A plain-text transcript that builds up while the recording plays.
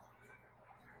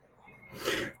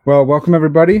Well, welcome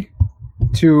everybody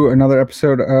to another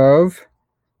episode of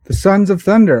The Sons of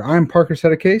Thunder. I'm Parker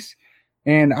Sedicase,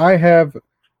 and I have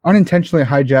unintentionally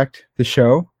hijacked the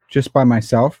show just by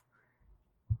myself.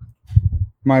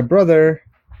 My brother,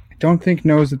 I don't think,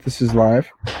 knows that this is live,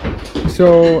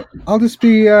 so I'll just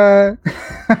be... Here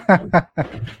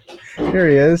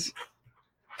he is.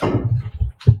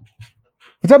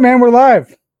 What's up, man? We're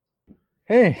live.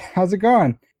 Hey, how's it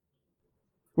going?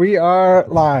 We are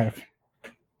live.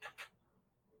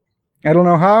 I don't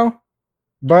know how,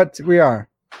 but we are.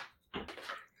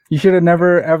 You should have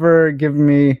never, ever given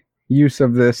me use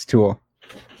of this tool.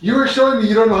 You were showing me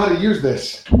you don't know how to use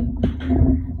this.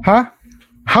 Huh?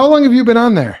 How long have you been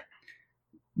on there?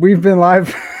 We've been live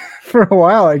for a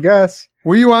while, I guess.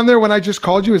 Were you on there when I just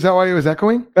called you? Is that why it was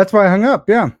echoing? That's why I hung up,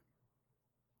 yeah.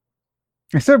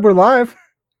 I said we're live.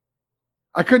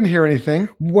 I couldn't hear anything.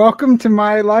 Welcome to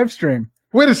my live stream.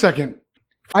 Wait a second.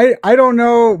 I don't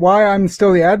know why I'm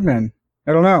still the admin.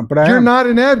 I don't know, but You're not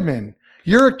an admin.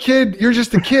 You're a kid. You're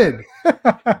just a kid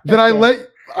that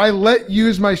I let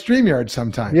use my StreamYard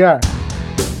sometime. Yeah.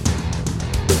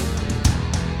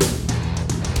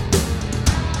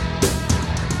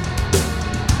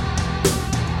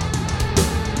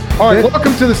 All right,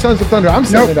 welcome to the Sons of Thunder. I'm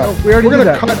setting it up. We already We're did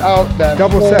gonna that. cut out that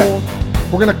Double whole,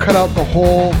 set. We're gonna cut out the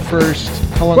whole first.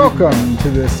 How long Welcome to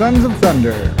the Sons of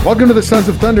Thunder. Welcome to the Sons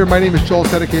of Thunder. My name is Joel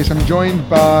Sedicase. I'm joined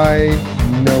by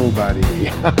nobody.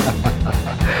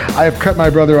 I have cut my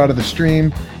brother out of the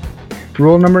stream.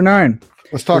 Rule number 9.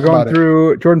 Let's talk We're going about it.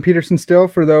 through Jordan Peterson still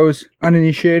for those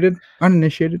uninitiated. I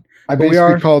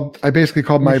basically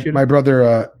called my brother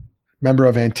a member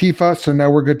of Antifa, so now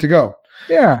we're good to go.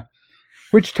 Yeah.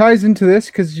 Which ties into this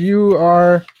because you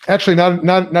are Actually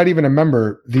not even a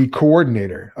member, the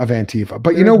coordinator of Antifa.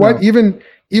 But you know There's what? no- Even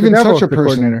the devil's such a the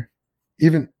person. coordinator.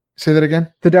 Even say that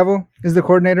again? The devil is the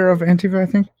coordinator of Antifa, I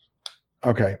think.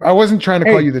 Okay. I wasn't trying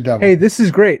to call you the devil. Hey, this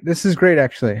is great. This is great,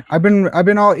 actually. I've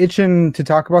been all itching to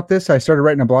talk about this. I started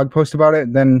writing a blog post about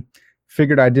it, then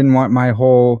figured I didn't want my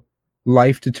whole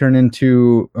life to turn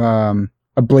into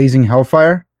a blazing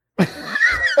hellfire.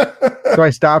 So I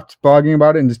stopped blogging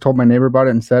about it and just told my neighbor about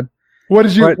it instead. What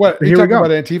did you But what are you here we talking go.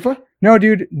 about Antifa? No,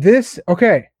 dude, real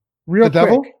The quick.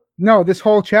 devil? No, this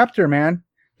whole chapter, man.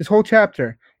 This whole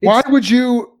chapter. Why would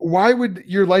your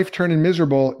life turn in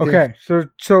miserable? Okay,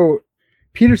 so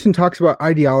Peterson talks about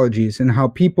ideologies and how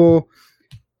people.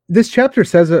 This chapter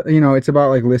says, it's about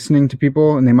like listening to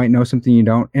people and they might know something you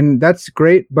don't, and that's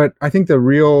great. But I think the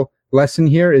real lesson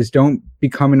here is don't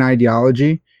become an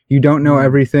ideology. You don't know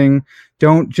everything.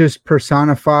 Don't just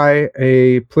personify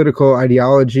a political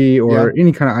ideology or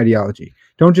any kind of ideology.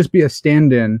 Don't just be a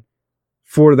stand-in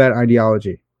for that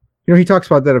ideology. He talks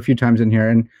about that a few times in here,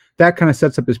 and that kind of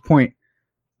sets up his point.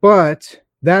 But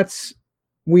that's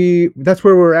where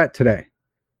we're at today.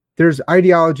 There's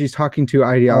ideologies talking to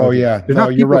ideology. Oh yeah. There's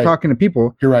not people talking to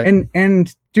people. You're right.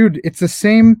 And dude, it's the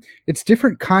same. It's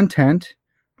different content,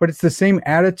 but it's the same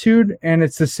attitude and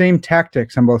it's the same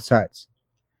tactics on both sides.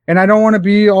 And I don't want to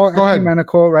be all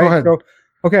ecumenical, right? Go ahead. So,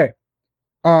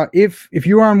 okay. If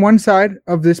you are on one side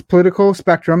of this political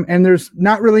spectrum, and there's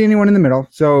not really anyone in the middle,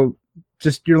 so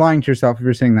just you're lying to yourself if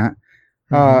you're saying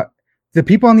that. The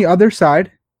people on the other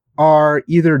side are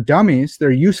either dummies,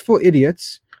 they're useful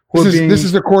idiots. This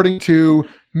is according to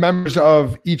members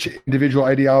of each individual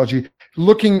ideology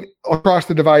looking across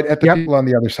the divide at the people on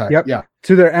the other side. Yep. Yeah.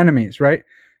 To their enemies, right?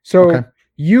 So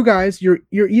you guys, you're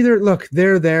either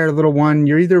they're there, little one.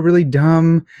 You're either really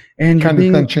dumb and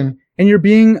you're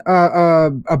being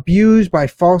abused by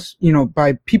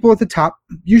by people at the top,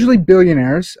 usually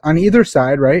billionaires on either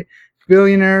side, right?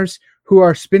 Billionaires who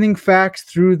are spinning facts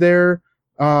through their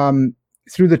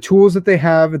through the tools that they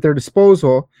have at their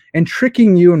disposal and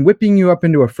tricking you and whipping you up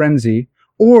into a frenzy,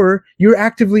 or you're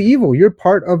actively evil. You're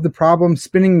part of the problem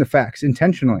spinning the facts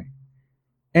intentionally.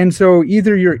 And so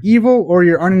either you're evil or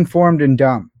you're uninformed and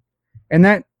dumb. And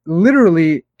that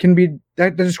literally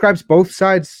that describes both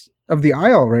sides of the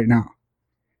aisle right now.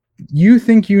 You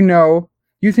think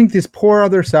this poor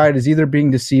other side is either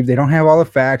being deceived, they don't have all the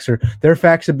facts, or their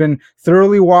facts have been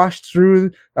thoroughly washed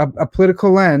through a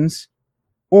political lens,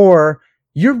 or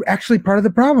you're actually part of the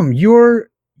problem. You're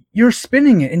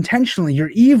spinning it intentionally.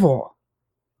 You're evil.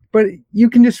 But you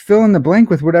can just fill in the blank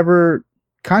with whatever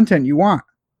content you want.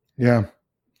 Yeah.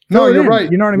 No, you're right.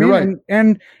 You know what I mean? Right.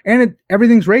 And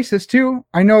everything's racist too.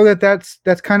 I know that's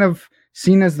kind of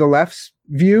seen as the left's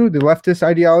view, the leftist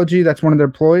ideology. That's one of their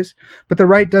ploys. But the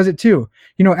right does it too.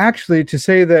 Actually, to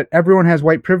say that everyone has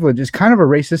white privilege is kind of a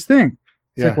racist thing.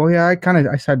 It's like, well, yeah,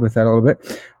 I side with that a little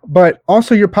bit. But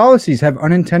also your policies have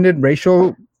unintended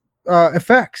racial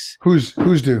effects. Who's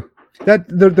do? That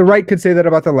the right could say that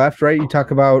about the left, right? You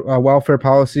talk about welfare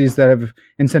policies that have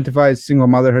incentivized single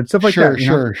motherhood, stuff like that.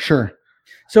 Sure.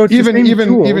 So it's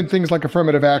even things like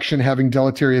affirmative action having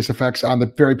deleterious effects on the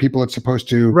very people it's supposed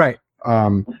to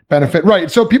benefit.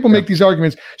 Right. So people make these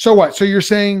arguments. So what? So you're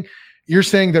saying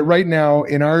that right now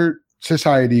in our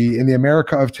society, in the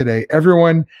America of today,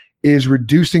 everyone is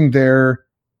reducing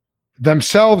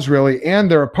themselves really and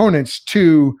their opponents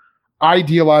to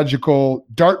ideological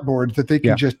dartboards that they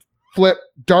can just flip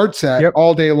darts at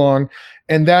all day long.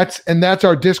 And that's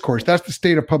our discourse. That's the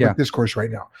state of public discourse right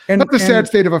now. And that's the sad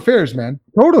state of affairs, man.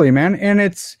 Totally, man. And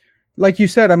it's like you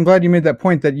said, I'm glad you made that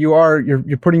point that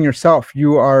you're putting yourself,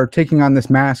 you are taking on this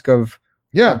mask of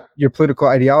your political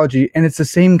ideology. And it's the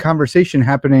same conversation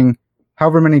happening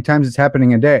however many times it's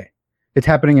happening a day. It's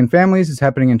happening in families. It's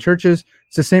happening in churches.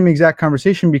 It's the same exact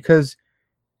conversation because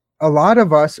a lot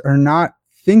of us are not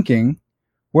thinking.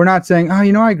 We're not saying, oh,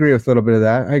 I agree with a little bit of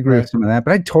that. I agree with some of that,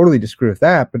 but I totally disagree with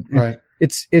that. But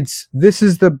this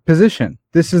is the position.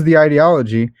 This is the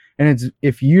ideology. And it's,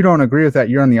 if you don't agree with that,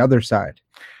 you're on the other side.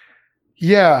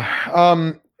 Yeah.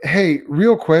 Hey,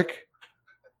 real quick.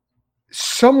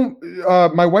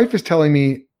 My wife is telling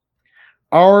me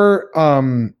our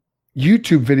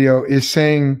YouTube video is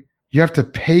saying you have to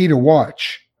pay to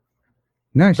watch.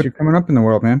 Nice. You're coming up in the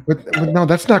world, man. But no,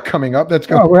 that's not coming up. That's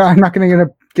going. Oh, well, I'm not going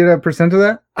to get a percent of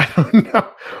that. I don't know.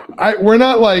 We're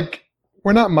not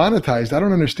monetized. I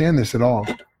don't understand this at all.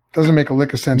 It doesn't make a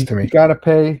lick of sense to me. You got to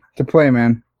pay to play,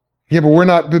 man. Yeah, but we're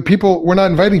not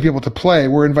inviting people to play.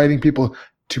 We're inviting people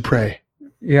to pray.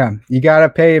 Yeah. You got to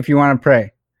pay if you want to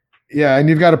pray. Yeah. And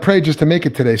you've got to pray just to make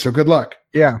it today. So good luck.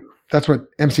 Yeah. That's what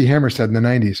MC Hammer said in the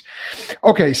 90s.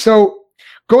 Okay. So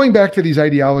going back to these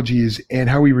ideologies and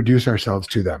how we reduce ourselves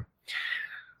to them.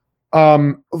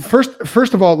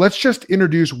 First of all, let's just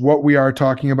introduce what we are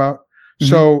talking about. Mm-hmm.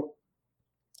 So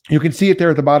you can see it there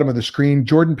at the bottom of the screen,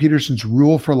 Jordan Peterson's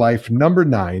Rule for Life, number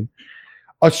 9.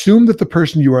 Assume that the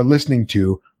person you are listening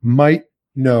to might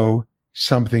know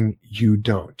something you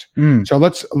don't. So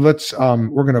I'm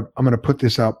going to put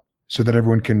this up so that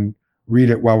everyone can read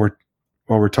it while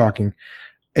we're talking.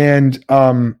 And,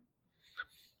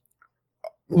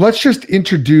 let's just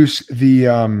introduce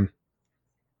the,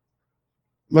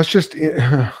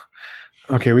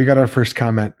 okay, we got our first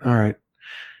comment. All right.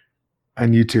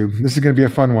 On YouTube. This is going to be a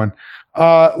fun one.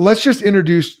 Let's just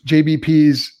introduce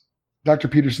Dr.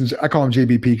 Peterson's, I call him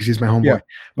JBP because he's my homeboy,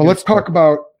 but let's talk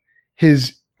about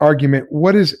his argument.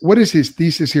 What is his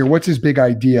thesis here? What's his big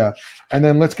idea? And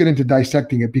then let's get into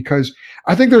dissecting it because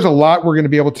I think there's a lot we're going to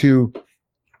be able to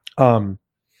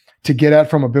get at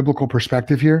from a biblical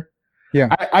perspective here.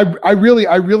 Yeah. I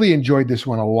really enjoyed this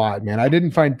one a lot, man. I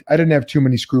didn't have too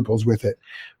many scruples with it,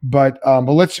 but why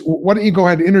don't you go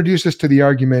ahead and introduce us to the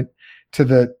argument, to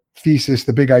the thesis,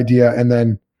 the big idea, and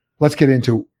then let's get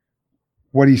into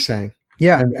what he's saying.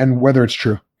 Yeah. And whether it's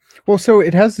true. Well, so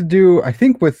it has to do, I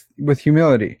think, with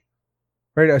humility,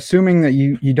 right? Assuming that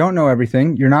you don't know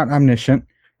everything, you're not omniscient,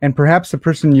 and perhaps the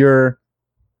person you're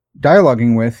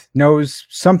dialoguing with knows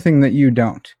something that you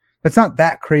don't. That's not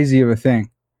that crazy of a thing.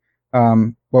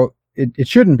 Well, it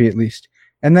shouldn't be, at least.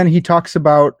 And then he talks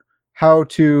about how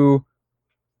to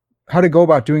go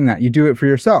about doing that. You do it for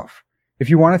yourself. If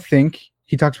you want to think,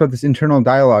 he talks about this internal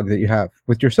dialogue that you have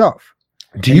with yourself.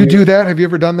 Do you do that? Have you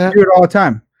ever done that? I do it all the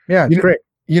time. Yeah, it's great.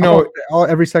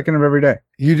 Every second of every day.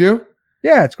 You do?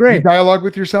 Yeah, it's great. You dialogue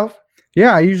with yourself?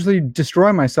 Yeah, I usually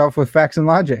destroy myself with facts and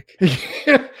logic.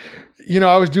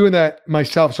 I was doing that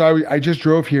myself. So I just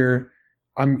drove here.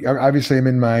 I'm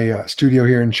in my studio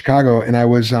here in Chicago, and I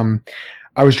was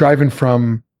driving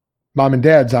from mom and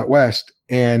dad's out west,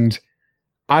 and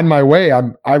on my way,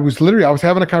 I was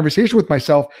having a conversation with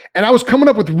myself, and I was coming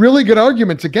up with really good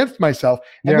arguments against myself.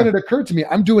 And then it occurred to me,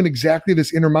 I'm doing exactly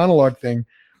this inner monologue thing,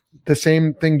 the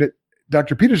same thing that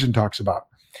Dr. Peterson talks about.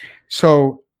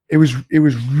 So it was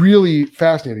really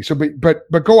fascinating. So,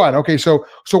 but go on. Okay. So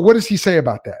what does he say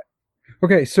about that?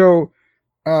 Okay. So,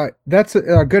 that's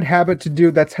a good habit to do.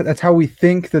 That's how we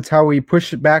think. That's how we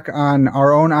push back on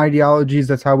our own ideologies.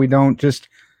 That's how we don't just,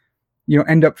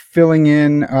 end up filling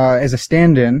in as a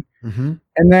stand-in. Mm-hmm.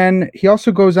 And then he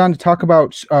also goes on to talk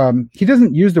about, he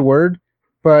doesn't use the word,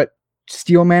 but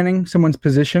steel manning someone's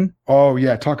position. Oh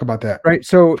yeah. Talk about that. Right.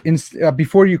 So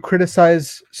before you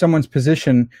criticize someone's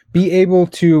position, be able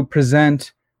to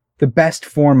present the best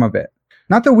form of it,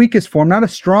 not the weakest form, not a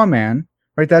straw man.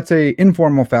 Right, that's a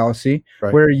informal fallacy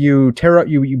where you tear up,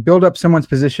 you build up someone's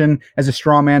position as a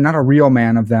straw man, not a real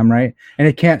man of them, right?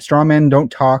 And straw men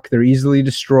don't talk; they're easily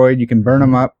destroyed. You can burn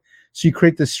them up. So you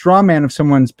create this straw man of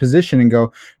someone's position and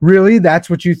go, "Really? That's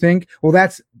what you think? Well,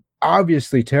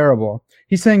 obviously terrible.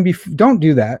 He's saying, don't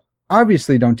do that.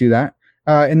 Obviously, don't do that.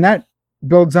 And that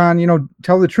builds on,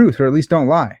 tell the truth, or at least don't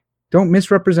lie. Don't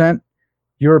misrepresent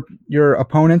your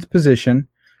opponent's position.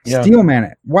 Yeah. Steelman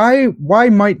it. Why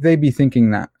might they be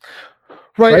thinking that?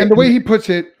 Right. And the way he puts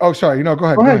it, go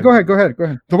ahead. Go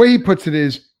ahead. The way he puts it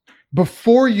is,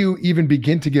 before you even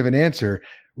begin to give an answer,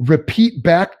 repeat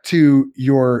back to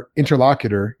your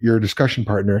interlocutor, your discussion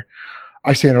partner.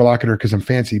 I say interlocutor because I'm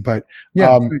fancy, but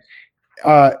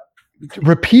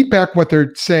repeat back what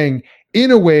they're saying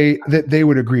in a way that they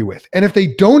would agree with. And if they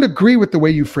don't agree with the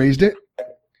way you phrased it,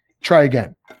 try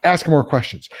again. Ask more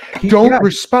questions. Don't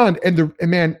respond.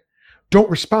 And don't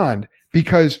respond,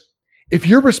 because if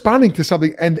you're responding to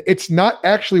something and it's not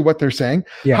actually what they're saying,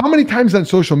 how many times on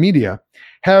social media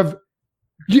have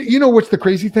you know what's the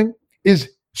crazy thing is,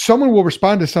 someone will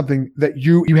respond to something that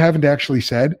you haven't actually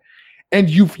said, and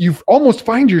you've almost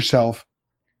find yourself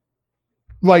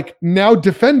like now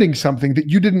defending something that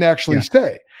you didn't actually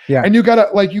say. Yeah. And you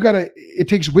gotta, it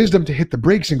takes wisdom to hit the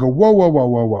brakes and go,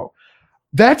 whoa.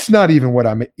 That's not even what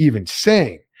I'm even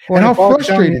saying. Well, and how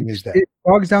frustrating is that? It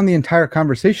bogs down the entire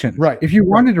conversation. Right. If you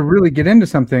wanted to really get into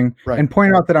something and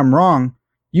point out that I'm wrong,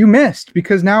 you missed,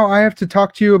 because now I have to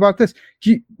talk to you about this.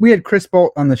 We had Chris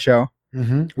Bolt on the show.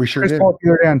 Mm-hmm. We sure Chris did. Bolt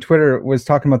the other day on Twitter was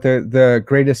talking about the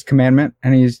greatest commandment.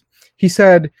 And he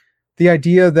said, the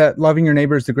idea that loving your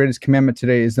neighbor is the greatest commandment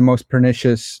today is the most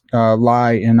pernicious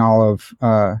lie in all of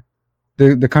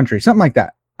the country. Something like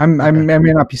that. I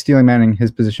may not be Steely Manning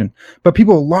his position, but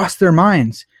people lost their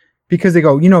minds because they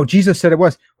go, Jesus said it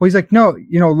was. Well, he's like, no,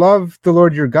 love the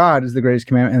Lord your God is the greatest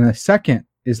commandment, and the second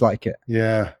is like it.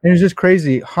 Yeah. And it's just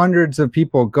crazy. Hundreds of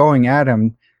people going at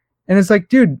him. And it's like,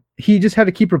 dude, he just had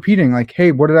to keep repeating, like,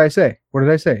 hey, what did I say? What did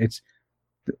I say?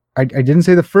 I didn't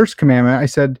say the first commandment. I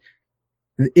said,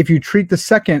 if you treat the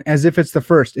second as if it's the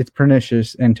first, it's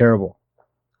pernicious and terrible.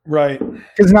 Right.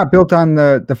 Because it's not built on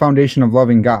the foundation of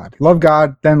loving God. Love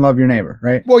God, then love your neighbor,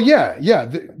 right? Well, yeah.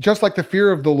 Just like the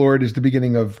fear of the Lord is the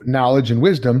beginning of knowledge and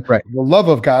wisdom, right? The love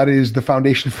of God is the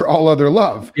foundation for all other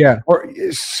love. Yeah.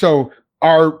 So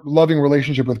our loving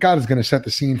relationship with God is going to set the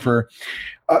scene for,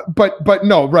 but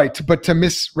no, right. But to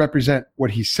misrepresent what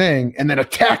he's saying and then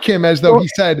attack him as though he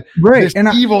said this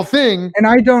evil thing. And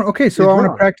I want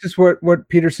to practice what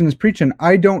Peterson is preaching.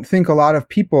 I don't think a lot of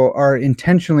people are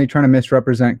intentionally trying to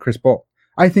misrepresent Chris Bolt.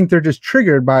 I think they're just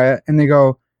triggered by it, and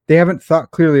they haven't thought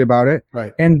clearly about it.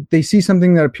 Right. And they see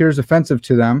something that appears offensive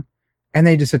to them and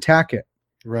they just attack it.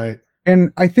 Right.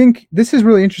 And I think this is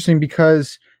really interesting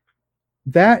because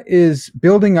that is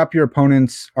building up your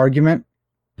opponent's argument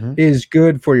is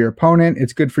good for your opponent.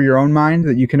 It's good for your own mind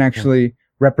that you can actually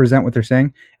represent what they're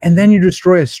saying. And then you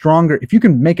destroy if you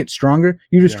can make it stronger,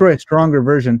 you destroy a stronger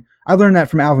version. I learned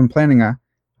that from Alvin Plantinga,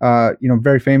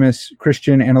 very famous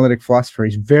Christian analytic philosopher.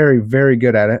 He's very, very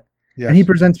good at it. Yes. And he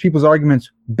presents people's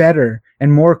arguments better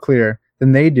and more clear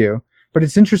than they do. But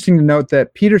it's interesting to note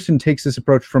that Peterson takes this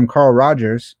approach from Carl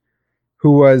Rogers,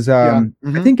 who was, I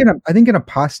think an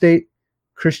apostate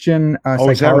Christian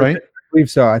psychologist. Is that right? I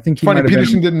believe so. I think he funny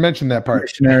Peterson didn't mention that part.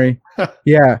 Missionary.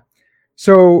 Yeah.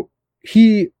 So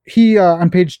he on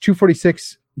page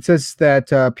 246, it says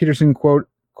that Peterson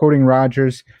quoting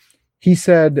Rogers, he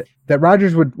said that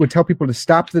Rogers would tell people to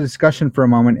stop the discussion for a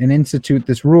moment and institute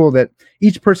this rule that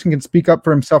each person can speak up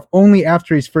for himself only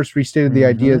after he's first restated the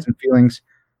ideas and feelings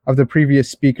of the previous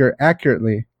speaker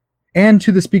accurately and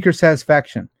to the speaker's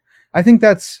satisfaction. I think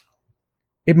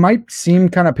it might seem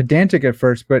kind of pedantic at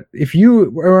first, but if you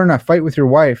were in a fight with your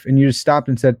wife and you just stopped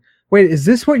and said, wait, is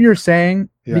this what you're saying?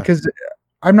 Yeah. Because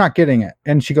I'm not getting it.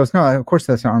 And she goes, no, of course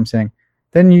that's not what I'm saying.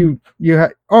 Then I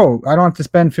don't have to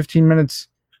spend 15 minutes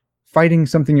fighting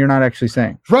something you're not actually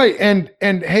saying. Right. And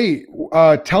hey,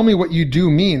 tell me what you do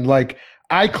mean. Like,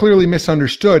 I clearly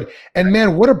misunderstood. And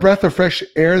man, what a breath of fresh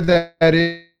air that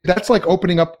is. That's like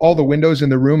opening up all the windows in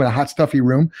the room, in a hot, stuffy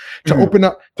room, to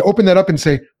open that up and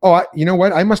say, oh, you know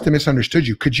what? I must have misunderstood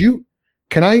you.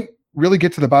 Can I really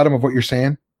get to the bottom of what you're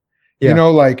saying?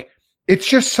 Yeah. It's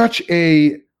just such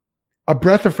a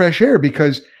breath of fresh air,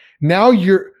 because now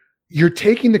you're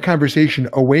taking the conversation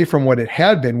away from what it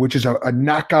had been, which is a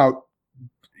knockout,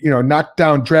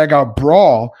 knockdown, drag out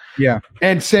brawl. Yeah.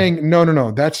 And saying,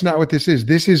 no, that's not what this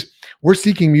is. We're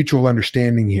seeking mutual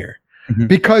understanding here.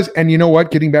 Because, and you know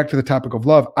what, getting back to the topic of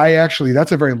love,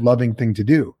 that's a very loving thing to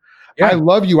do. Yeah. I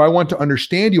love you. I want to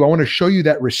understand you. I want to show you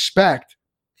that respect.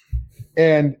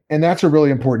 And that's a really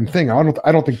important thing.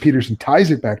 I don't think Peterson ties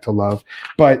it back to love,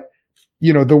 but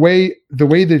the way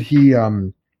that he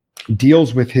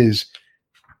deals with his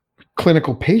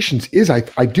clinical patients is, I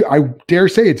dare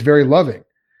say, it's very loving.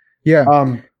 Yeah.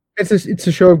 It's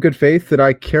a show of good faith that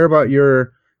I care about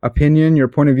your opinion, your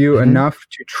point of view enough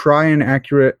to try and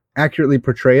accurately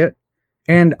portray it.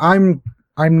 And I'm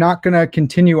not going to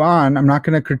continue on. I'm not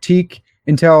going to critique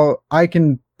until I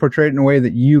can portray it in a way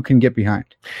that you can get behind.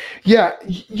 Yeah.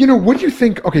 What do you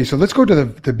think? Okay. So let's go to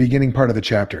the beginning part of the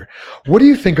chapter. What do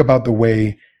you think about the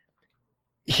way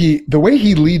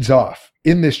he leads off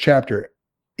in this chapter?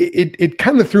 It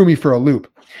kind of threw me for a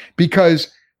loop,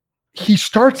 because he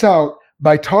starts out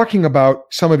by talking about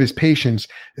some of his patients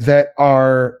that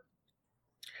are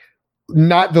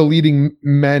not the leading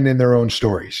men in their own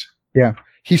stories. Yeah.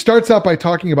 He starts out by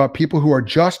talking about people who are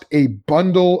just a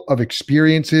bundle of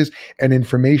experiences and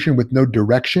information with no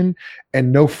direction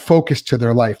and no focus to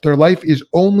their life. Their life is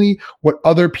only what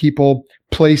other people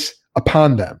place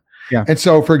upon them. Yeah. And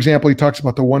so, for example, he talks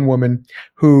about the one woman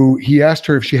who he asked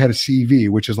her if she had a CV,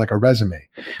 which is like a resume,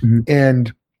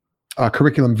 and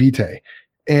curriculum vitae.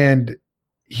 And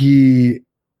he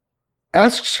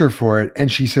asks her for it,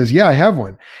 and she says, yeah, I have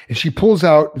one. And she pulls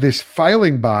out this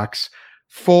filing box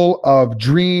full of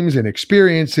dreams and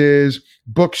experiences,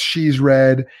 books she's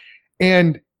read,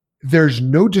 and there's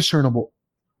no discernible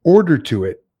order to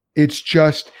it. It's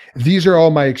just, these are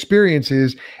all my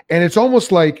experiences. And it's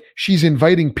almost like she's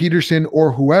inviting Peterson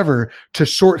or whoever to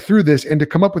sort through this and to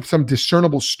come up with some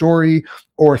discernible story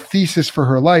or thesis for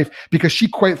her life, because she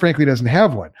quite frankly doesn't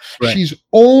have one. Right. She's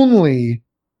only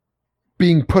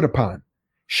being put upon.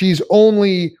 She's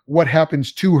only what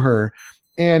happens to her.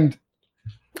 And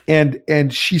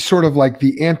she's sort of like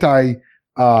the anti,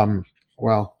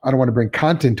 well, I don't want to bring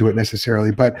content to it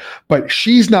necessarily, but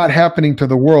she's not happening to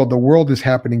the world. The world is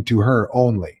happening to her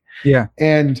only. Yeah.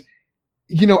 And,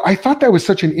 I thought that was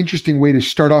such an interesting way to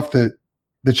start off the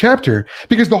chapter,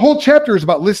 because the whole chapter is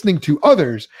about listening to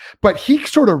others, but he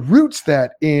sort of roots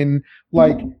that in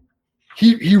like,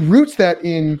 he roots that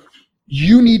in,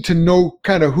 you need to know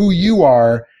kind of who you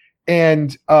are.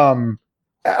 And, I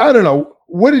don't know.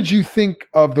 What did you think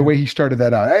of the way he started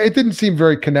that out? It didn't seem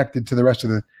very connected to the rest of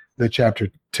the chapter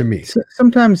to me.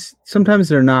 Sometimes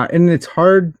they're not. And it's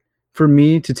hard for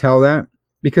me to tell that,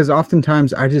 because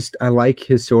oftentimes I like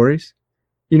his stories.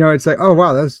 It's like, oh,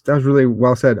 wow, that was really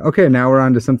well said. Okay, now we're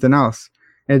on to something else.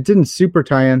 And it didn't super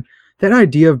tie in. That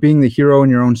idea of being the hero in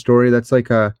your own story, that's like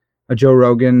a Joe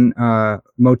Rogan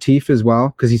motif as well,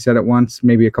 because he said it once,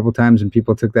 maybe a couple times, and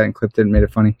people took that and clipped it and made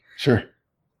it funny. Sure.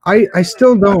 I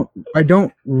still don't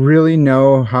really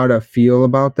know how to feel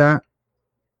about that,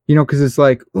 because it's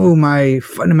like, oh, my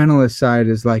fundamentalist side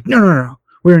is like, no,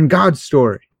 we're in God's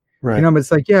story, right? But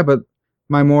it's like, yeah, but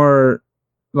my more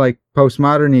like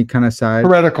postmodern-y kind of side,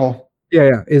 heretical,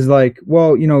 yeah, is like,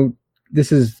 well,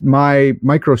 this is my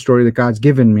micro story that God's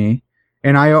given me,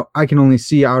 and I can only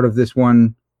see out of this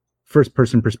one first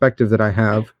person perspective that I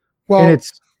have, well, and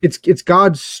it's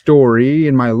God's story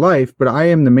in my life, but I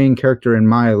am the main character in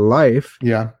my life.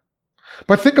 Yeah.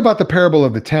 But think about the parable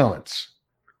of the talents.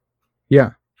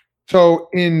 Yeah. So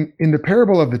in the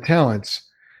parable of the talents,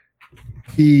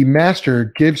 the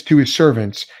master gives to his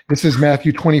servants, this is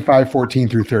Matthew 25:14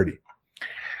 through 30.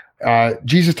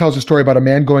 Jesus tells a story about a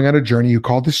man going on a journey who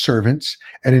called his servants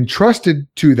and entrusted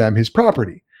to them his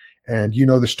property. And you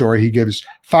know the story. He gives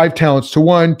 5 talents to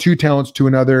one, 2 talents to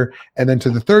another, and then to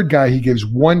the third guy, he gives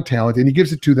 1 talent, and he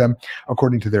gives it to them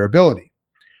according to their ability.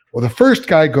 Well, the first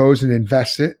guy goes and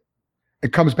invests it.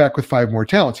 It comes back with 5 more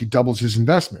talents. He doubles his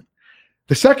investment.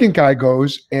 The second guy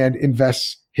goes and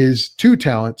invests his 2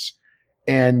 talents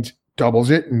and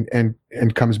doubles it and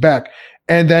comes back.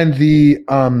 And then the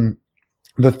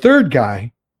third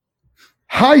guy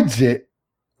hides it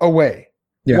away.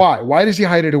 Yeah. Why? Why does he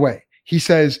hide it away? He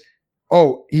says,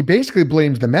 he basically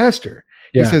blames the master.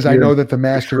 Yeah, he says, I know that the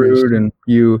master is, and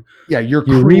you're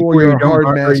cruel, reap where you're you don't,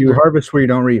 hard or you harvest where you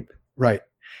don't reap. Right.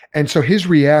 And so his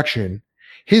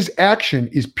action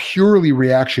is purely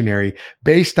reactionary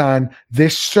based on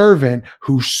this servant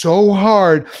who's so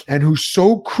hard and who's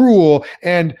so cruel,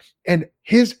 and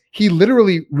he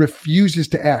literally refuses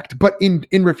to act. But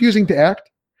in refusing to act,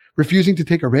 refusing to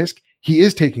take a risk, he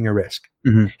is taking a risk.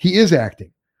 Mm-hmm. He is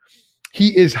acting.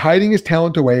 He is hiding his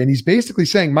talent away, and he's basically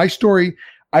saying, my story,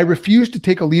 I refuse to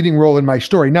take a leading role in my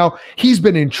story. Now, he's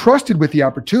been entrusted with the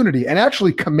opportunity and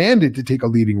actually commanded to take a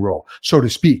leading role, so to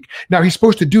speak. Now, he's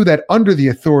supposed to do that under the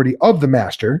authority of the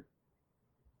master.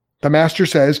 The master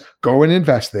says, go and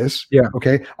invest this. Yeah.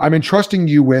 Okay. I'm entrusting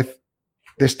you with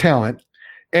this talent,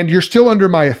 and you're still under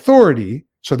my authority.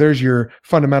 So there's your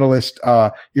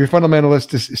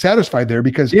fundamentalist is satisfied there,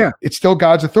 because it's still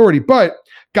God's authority, but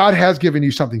God has given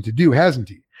you something to do, hasn't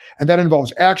he? And that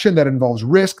involves action, that involves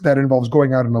risk, that involves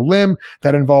going out on a limb,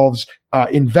 that involves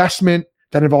investment,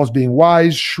 that involves being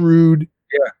wise, shrewd.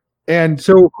 Yeah. And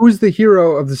so who's the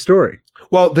hero of the story?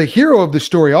 Well, the hero of the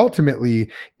story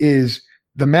ultimately is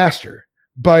the master,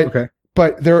 but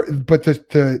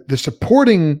the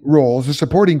supporting roles, the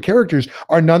supporting characters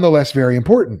are nonetheless very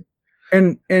important.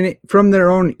 And from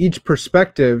their own each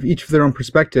of their own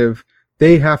perspective,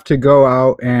 they have to go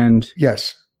out and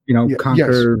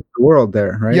conquer the world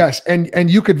there, right? Yes,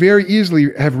 and you could very easily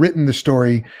have written the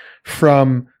story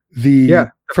from any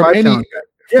one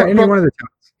of the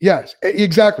towns. Yes,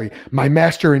 exactly. My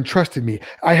master entrusted me.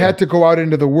 I had to go out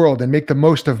into the world and make the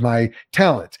most of my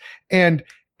talents. And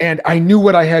I knew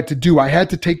what I had to do. I had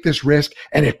to take this risk,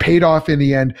 and it paid off in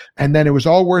the end. And then it was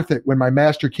all worth it when my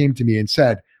master came to me and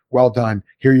said, well done.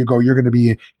 Here you go. You're going to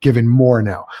be given more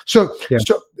now. So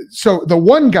the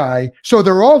one guy, so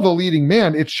they're all the leading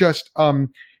man. It's just,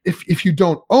 if you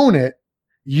don't own it,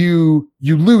 you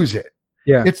lose it.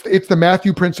 Yeah. It's the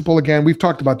Matthew principle again. We've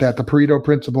talked about that, the Pareto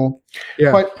principle.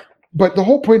 Yeah. But the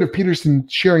whole point of Peterson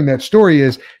sharing that story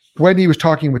is when he was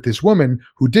talking with this woman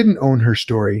who didn't own her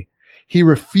story, he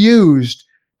refused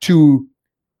to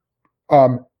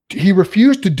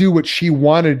do what she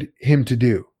wanted him to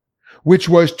do, which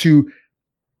was to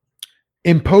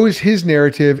impose his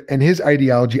narrative and his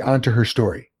ideology onto her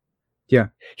story. Yeah.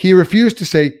 He refused to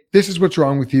say, this is what's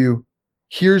wrong with you.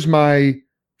 Here's my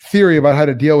theory about how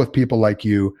to deal with people like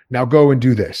you. Now go and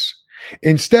do this.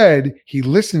 Instead, he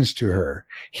listens to her.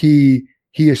 He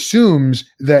assumes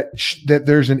that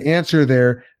there's an answer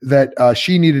there that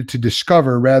she needed to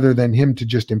discover rather than him to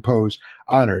just impose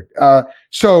on her.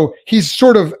 So he's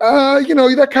sort of, that's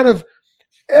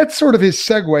sort of his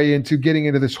segue into getting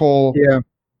into this whole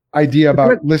idea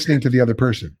about listening to the other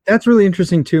person. That's really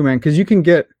interesting too, man, because you can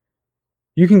get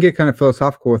kind of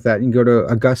philosophical with that. You can go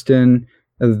to Augustine,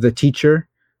 the teacher,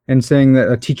 and saying that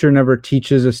a teacher never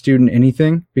teaches a student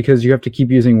anything because you have to keep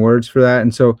using words for that.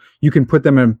 And so you can put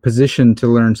them in a position to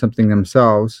learn something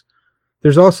themselves.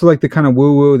 There's also like the kind of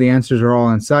woo-woo, the answers are all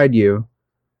inside you,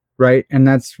 right? And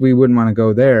we wouldn't want to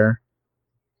go there.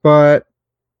 But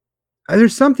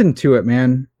there's something to it,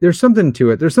 man. There's something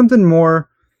to it. There's something more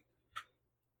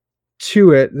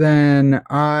to it than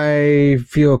I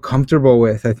feel comfortable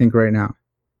with, I think, right now.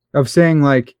 Of saying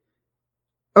like,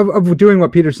 of doing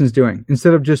what Peterson's doing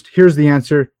instead of just here's the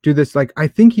answer, do this. Like, I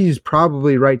think he's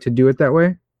probably right to do it that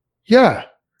way. Yeah.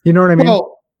 You know what I mean?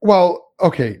 Well,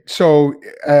 okay. So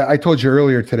I told you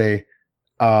earlier today,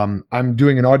 I'm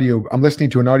listening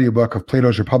to an audiobook of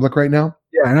Plato's Republic right now.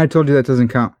 Yeah. And I told you that doesn't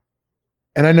count.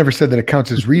 And I never said that it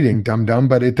counts as reading, dum-dum,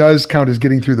 but it does count as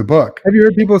getting through the book. Have you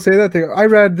heard people say that? I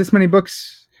read this many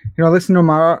books, I listened to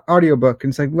my audiobook,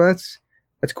 and it's like, well, that's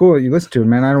cool that you listen to it,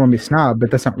 man. I don't want to be a snob,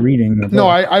 but that's not reading. No,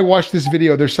 I watched this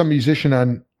video. There's some musician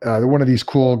on one of these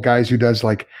cool guys who does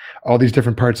like all these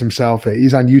different parts himself.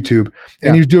 He's on YouTube,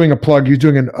 and he's doing a plug. He's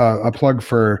doing a plug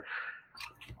for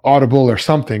Audible or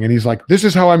something, and he's like, "This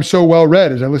is how I'm so well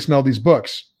read as I listen to all these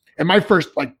books." And my first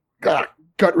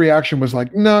gut reaction was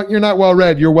like, "No, you're not well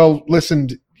read. You're well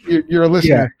listened. You're a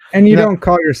listener." Yeah, and you don't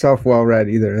call yourself well read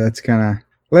either. That's kind of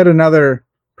let another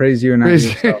praise you and not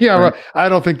yourself. Yeah, right? Well, I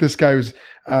don't think this guy was.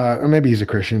 Or maybe he's a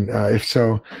Christian. If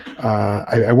so,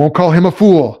 I won't call him a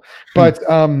fool. But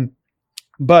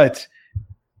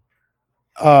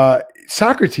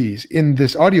Socrates in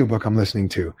this audiobook I'm listening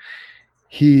to,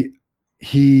 he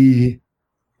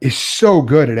is so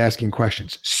good at asking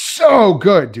questions. So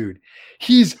good, dude.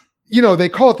 He's, they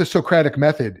call it the Socratic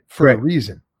method for a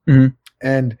reason. Mm-hmm.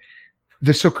 And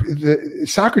the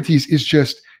Socrates is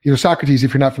just, Socrates,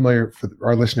 if you're not familiar, for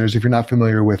our listeners, if you're not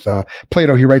familiar with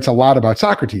Plato, he writes a lot about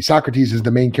Socrates. Socrates is the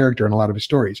main character in a lot of his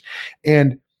stories.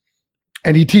 And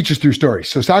he teaches through stories.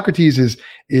 So Socrates is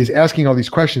asking all these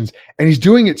questions, and he's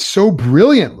doing it so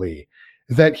brilliantly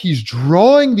that he's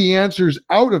drawing the answers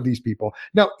out of these people.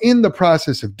 Now, in the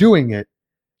process of doing it,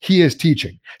 he is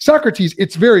teaching. Socrates,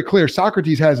 it's very clear,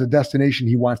 Socrates has a destination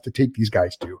he wants to take these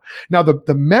guys to. Now,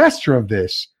 the master of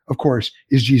this, of course,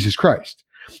 is Jesus Christ.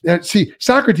 See,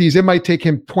 Socrates, it might take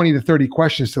him 20 to 30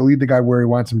 questions to lead the guy where he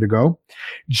wants him to go.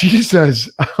 Jesus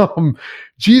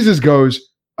goes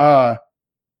like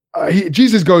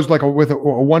with a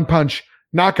one-punch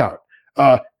knockout.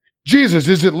 Jesus,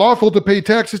 is it lawful to pay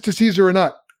taxes to Caesar or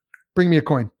not? Bring me a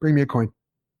coin. Bring me a coin.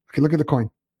 Okay, look at the coin.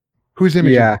 Whose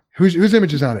image? Yeah. Whose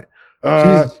image is on it?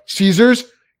 Caesar's.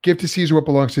 Give to Caesar what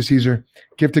belongs to Caesar.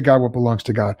 Give to God what belongs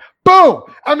to God. Boom!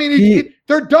 I mean,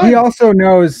 they're done. He also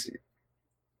knows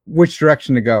which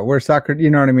direction to go. Where Socrates, you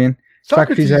know what I mean?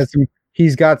 Socrates has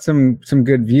he's got some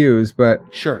good views, but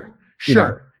sure.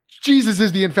 Jesus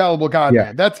is the infallible God,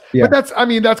 man. But that's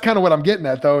kind of what I'm getting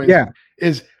at, though.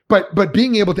 But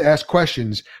being able to ask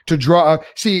questions to draw.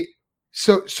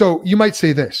 So you might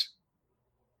say this.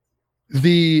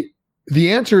 the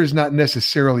answer is not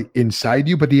necessarily inside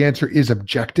you, but the answer is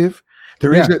objective.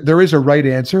 There is a right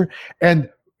answer, and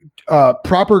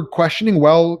proper questioning,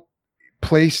 well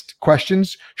placed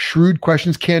questions, shrewd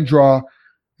questions can draw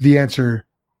the answer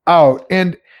out.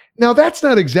 And now that's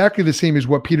not exactly the same as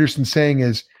what Peterson's saying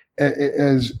as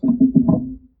the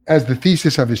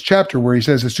thesis of his chapter, where he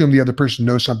says, assume the other person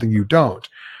knows something you don't.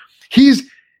 He's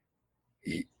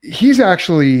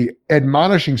actually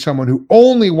admonishing someone who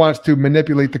only wants to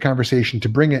manipulate the conversation to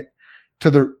bring it to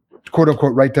the quote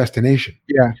unquote right destination.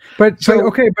 Yeah. But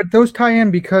those tie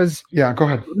in because go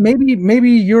ahead. Maybe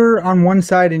you're on one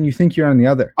side and you think you're on the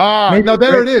other. No,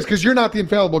 there it is, because you're not the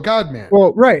infallible God man.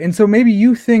 Well, right. And so maybe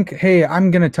you think, hey,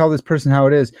 I'm gonna tell this person how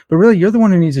it is, but really you're the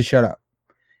one who needs to shut up.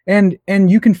 And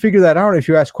you can figure that out if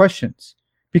you ask questions,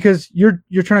 because you're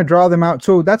trying to draw them out.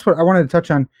 So that's what I wanted to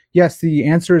touch on. Yes, the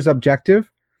answer is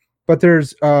objective, but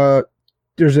there's at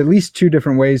least two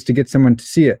different ways to get someone to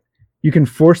see it. You can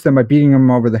force them by beating them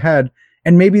over the head,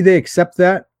 and maybe they accept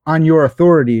that on your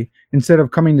authority instead of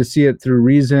coming to see it through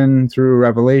reason, through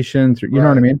revelation, you know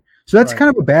what I mean? So that's kind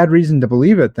of a bad reason to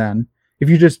believe it then, if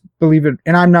you just believe it,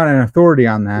 and I'm not an authority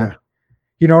on that. Yeah.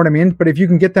 You know what I mean? But if you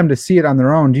can get them to see it on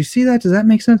their own, do you see that? Does that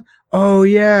make sense? Oh,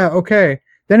 yeah, okay.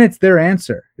 Then it's their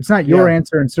answer. It's not your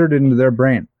answer inserted into their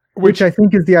brain, which I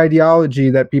think is the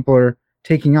ideology that people are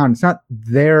taking on. It's not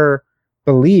their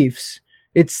beliefs.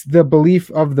 It's the belief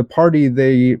of the party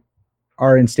they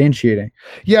are instantiating.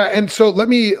 Yeah, and so let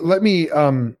me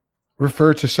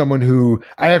refer to someone who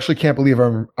I actually can't believe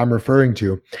I'm referring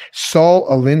to, Saul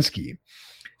Alinsky.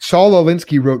 Saul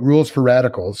Alinsky wrote Rules for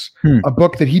Radicals, a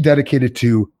book that he dedicated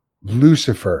to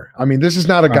Lucifer. I mean, this is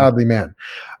not a godly man,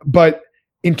 but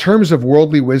in terms of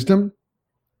worldly wisdom,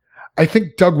 I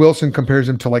think Doug Wilson compares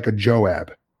him to like a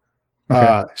Joab,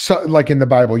 so like in the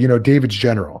Bible, David's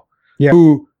general,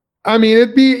 who, I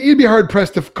mean, you'd be hard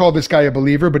pressed to call this guy a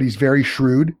believer, but he's very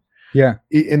shrewd,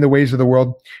 in the ways of the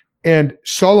world. And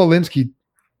Saul Alinsky,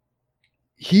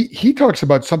 he talks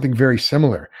about something very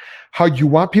similar, how you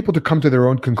want people to come to their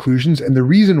own conclusions, and the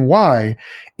reason why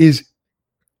is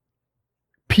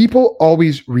people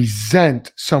always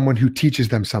resent someone who teaches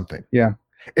them something. Yeah,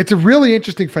 it's a really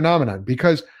interesting phenomenon,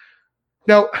 because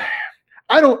now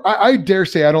I dare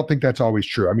say I don't think that's always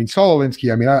true. I mean, Saul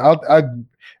Alinsky, I mean,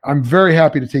 I'm very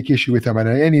happy to take issue with him on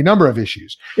any number of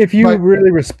issues. If you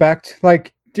really respect,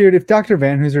 like, dude, if Dr.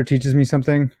 Van Hooser teaches me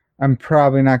something, I'm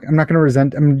not going to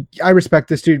resent. I respect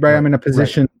this dude, right? I'm in a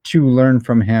position to learn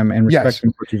from him and respect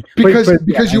him for teaching.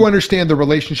 Because you understand the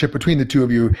relationship between the two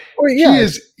of you. Well, he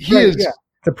is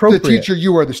the teacher,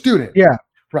 you are the student. Yeah.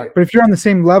 Right. But if you're on the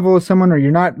same level as someone, or you're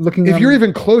not looking, if you're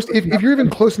even close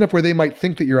enough where they might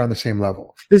think that you're on the same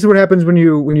level. This is what happens when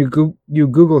you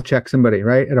Google check somebody,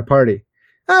 right, at a party.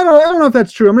 I don't know if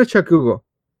that's true. I'm going to check Google.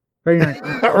 Right.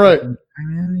 Right.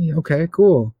 Okay,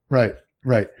 cool. Right.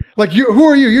 Like, who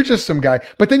are you? You're just some guy.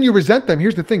 But then you resent them.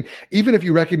 Here's the thing. Even if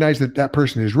you recognize that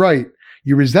person is right,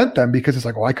 you resent them because it's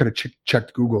like, I could have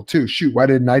checked Google too. Shoot, why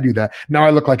didn't I do that? Now I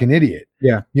look like an idiot.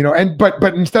 Yeah.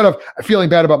 But instead of feeling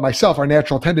bad about myself, our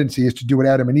natural tendency is to do what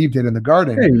Adam and Eve did in the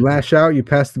garden. Yeah, you lash out, you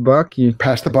pass the buck,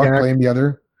 blame the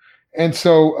other. And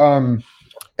so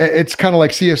it's kind of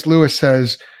like C.S. Lewis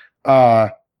says,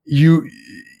 you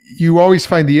always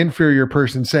find the inferior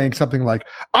person saying something like,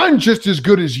 I'm just as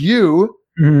good as you.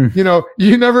 Mm-hmm.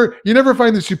 You never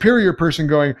find the superior person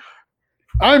going,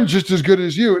 I'm just as good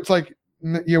as you. It's like,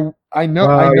 I know.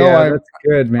 That's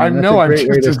good, man. I know I'm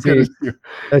just as good as you.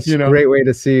 That's a great way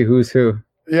to see who's who.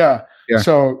 Yeah.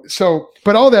 So,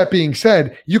 but all that being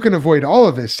said, you can avoid all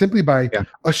of this simply by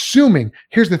assuming.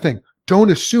 Here's the thing.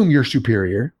 Don't assume you're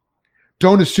superior.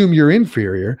 Don't assume you're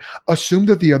inferior. Assume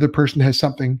that the other person has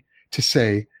something to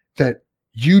say that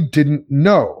you didn't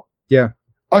know. Yeah.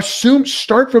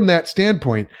 Start from that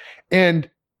standpoint, and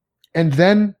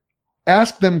then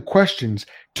ask them questions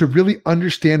to really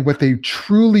understand what they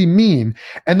truly mean,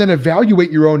 and then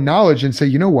evaluate your own knowledge and say,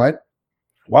 you know what?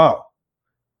 Wow.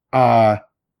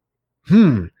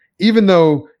 Even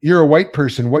though you're a white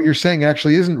person, what you're saying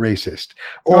actually isn't racist.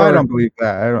 Or I don't believe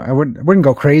that. I wouldn't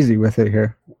go crazy with it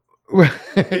here.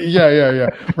 Yeah.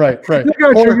 Right. Look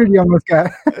how triggered you almost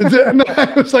got. No,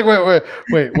 I was like,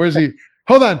 wait, where's he?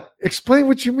 Hold on. Explain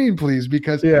what you mean, please.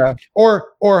 Because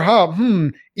or how,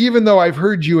 even though I've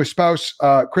heard you espouse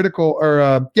critical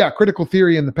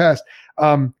theory in the past,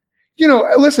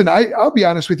 listen, I'll be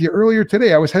honest with you. Earlier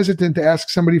today, I was hesitant to ask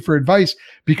somebody for advice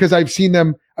because I've seen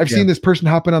this person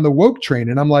hopping on the woke train,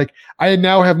 and I'm like, I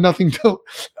now have nothing to.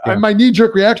 My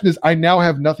knee-jerk reaction is, I now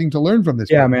have nothing to learn from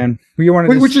this. Yeah, man.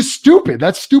 Which is stupid.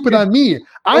 That's stupid on me.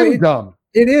 I'm dumb.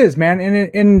 It is, man,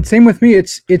 and same with me.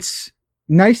 It's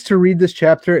nice to read this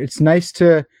chapter. It's nice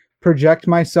to project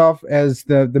myself as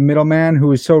the middleman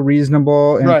who is so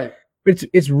reasonable. And right.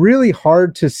 It's really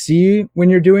hard to see when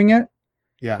you're doing it.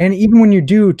 Yeah. And even when you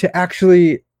do, to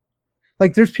actually,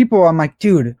 like, there's people I'm like,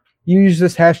 dude, you use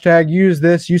this hashtag, you use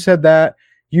this, you said that,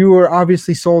 you were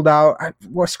obviously sold out.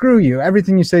 Well, screw you.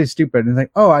 Everything you say is stupid. And it's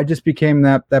like, oh, I just became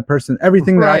that person.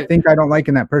 Everything that I think I don't like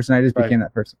in that person, I just became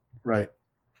that person. Right.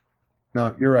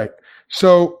 No, you're right.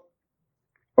 So,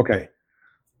 okay.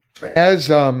 As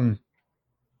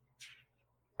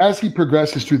he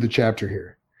progresses through the chapter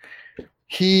here,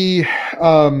 he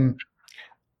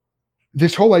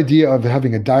this whole idea of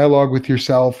having a dialogue with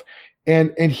yourself,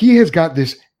 and he has got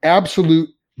this absolute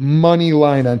money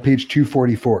line on page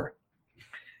 244.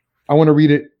 I want to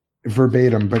read it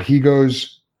verbatim, but he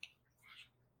goes,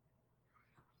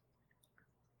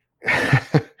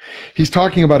 he's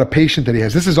talking about a patient that he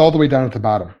has. This is all the way down at the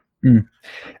bottom.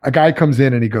 A guy comes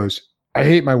in and he goes, I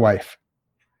hate my wife.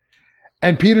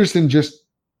 And Peterson just,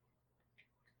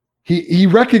 he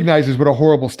recognizes what a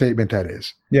horrible statement that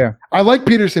is. Yeah. I like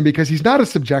Peterson because he's not a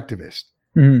subjectivist.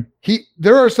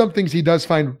 There are some things he does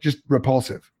find just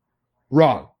repulsive,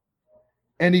 wrong.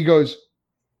 And he goes,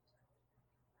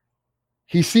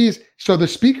 he sees, so the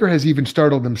speaker has even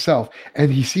startled himself,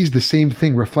 and he sees the same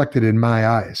thing reflected in my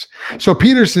eyes. So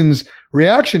Peterson's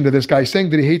reaction to this guy saying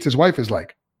that he hates his wife is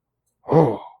like,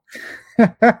 oh,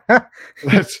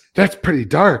 that's pretty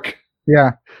dark.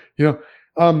 Yeah. You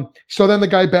know, so then the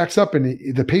guy backs up,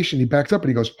 and the patient, he backs up and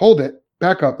he goes, hold it,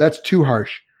 back up. That's too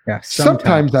harsh. Yeah.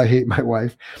 Sometimes I hate my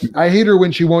wife. I hate her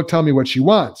when she won't tell me what she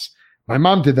wants. My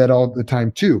mom did that all the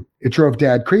time too. It drove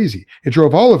dad crazy. It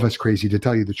drove all of us crazy, to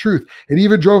tell you the truth. It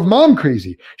even drove mom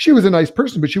crazy. She was a nice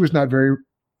person, but she was very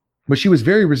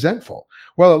resentful.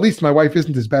 Well, at least my wife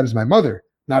isn't as bad as my mother.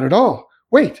 Not at all.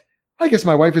 Wait, I guess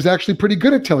my wife is actually pretty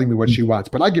good at telling me what she wants,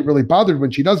 but I get really bothered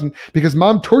when she doesn't, because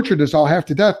mom tortured us all half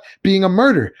to death being a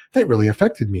martyr. That really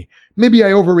affected me. Maybe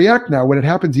I overreact now when it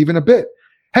happens even a bit.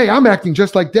 Hey, I'm acting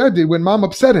just like dad did when mom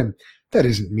upset him. That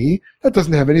isn't me. That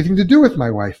doesn't have anything to do with my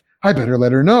wife. I better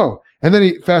let her know. And then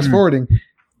he fast forwarding,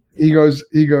 he says,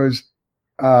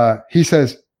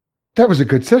 that was a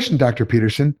good session, Dr.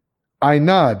 Peterson. I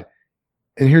nod.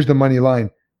 And here's the money line.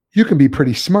 You can be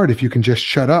pretty smart if you can just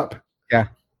shut up. Yeah.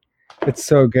 It's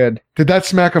so good. Did that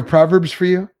smack of Proverbs for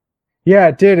you? Yeah,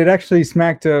 it did. It actually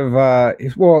smacked of, I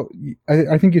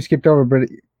think you skipped over, but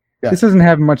this doesn't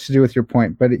have much to do with your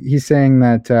point, but he's saying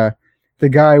that, the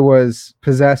guy was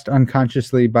possessed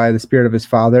unconsciously by the spirit of his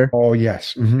father. Oh,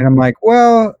 yes. And I'm like,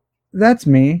 well, that's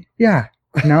me. Yeah.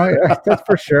 No, that's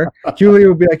for sure. Julie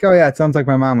would be like, oh, yeah, it sounds like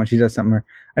my mom when she does something.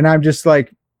 And I'm just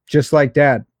like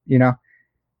dad, you know?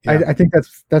 Yeah. I think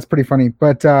that's pretty funny.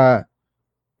 But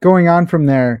going on from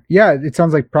there, yeah, it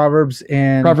sounds like Proverbs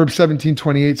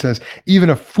 17:28 says, even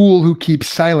a fool who keeps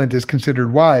silent is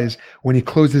considered wise. When he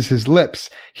closes his lips,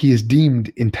 he is deemed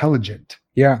intelligent.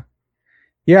 Yeah.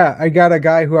 Yeah, I got a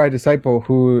guy who I disciple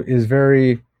who is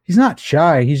he's not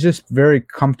shy. He's just very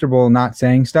comfortable not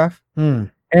saying stuff. And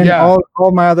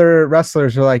all my other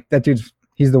wrestlers are like, that dude's,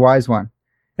 he's the wise one.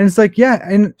 And it's like, yeah.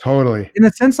 And totally. In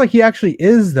a sense, like he actually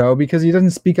is though, because he doesn't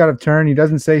speak out of turn. He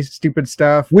doesn't say stupid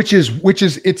stuff. Which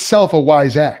is itself a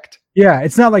wise act. Yeah.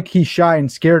 It's not like he's shy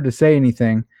and scared to say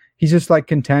anything. He's just like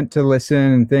content to listen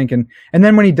and think. And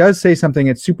then when he does say something,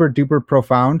 it's super duper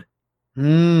profound.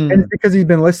 And it's because he's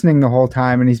been listening the whole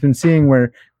time and he's been seeing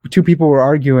where two people were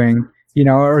arguing, you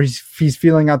know, or he's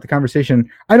feeling out the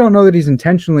conversation. I don't know that he's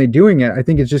intentionally doing it. I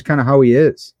think it's just kind of how he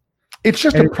is. It's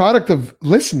just a product of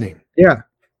listening. Yeah.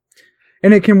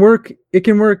 And it can work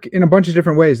in a bunch of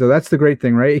different ways though. That's the great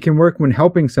thing, right? It can work when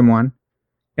helping someone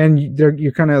and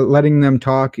you're kind of letting them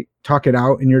talk it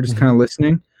out and you're just kind of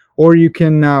listening. Or you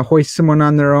can hoist someone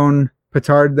on their own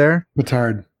petard there.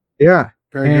 Petard. Yeah.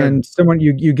 Very good. Someone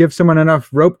you give someone enough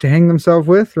rope to hang themselves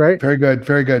with, right? Very good,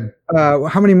 very good.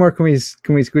 How many more can we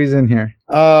squeeze in here?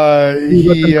 Cut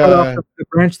off the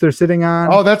branch they're sitting on.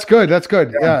 Oh, that's good. That's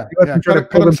good. Yeah.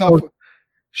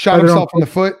 Shot himself in the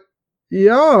foot.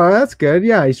 Yeah, that's good.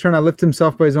 Yeah, he's trying to lift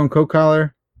himself by his own coat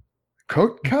collar.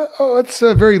 Oh, that's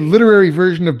a very literary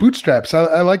version of bootstraps.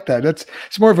 I like that. It's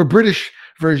more of a British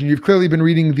version. You've clearly been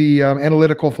reading the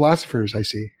Analytical Philosophers, I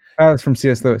see. It's from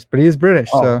C.S. Lewis, but he is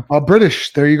British.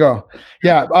 British. There you go.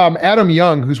 Yeah. Adam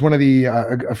Young, who's one of the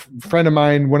a friend of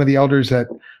mine, one of the elders at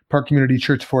Park Community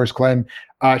Church, Forest Glen.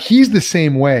 He's the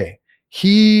same way.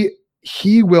 He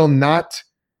will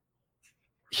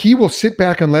sit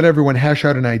back and let everyone hash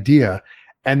out an idea,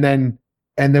 and then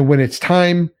when it's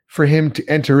time for him to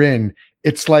enter in,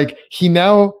 it's like he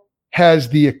now has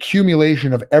the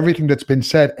accumulation of everything that's been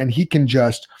said, and he can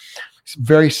just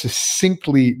very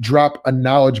succinctly drop a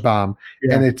knowledge bomb,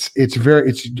 and it's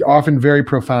often very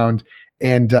profound,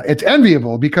 and it's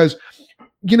enviable because,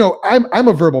 you know, I'm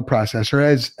a verbal processor,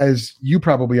 as you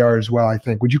probably are as well. I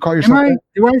think. Would you call yourself?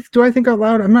 Do I think out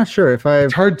loud? I'm not sure if I.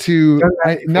 It's hard to.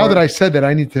 Now that I said that,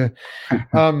 I need to.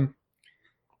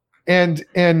 And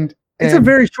it's a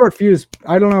very short fuse.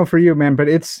 I don't know for you, man, but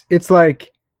it's like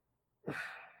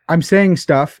I'm saying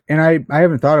stuff, and I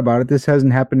haven't thought about it. This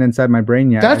hasn't happened inside my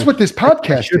brain yet. That's what this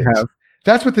podcast should have.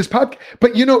 That's what this podcast.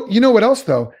 But you know what else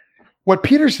though? What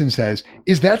Peterson says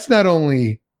is that's not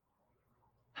only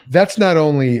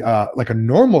like a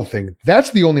normal thing.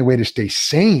 That's the only way to stay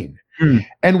sane.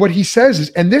 And what he says is,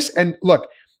 and look,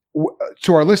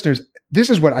 to our listeners, this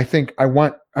is what I think I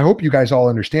hope you guys all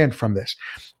understand from this.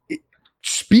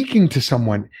 Speaking to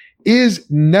someone is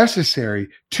necessary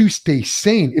to stay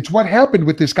sane. It's what happened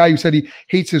with this guy who said he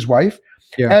hates his wife.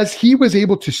 Yeah. As he was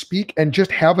able to speak and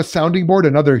just have a sounding board,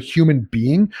 another human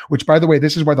being, which, by the way,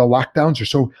 this is why the lockdowns are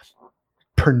so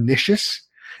pernicious,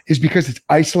 is because it's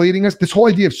isolating us. This whole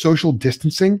idea of social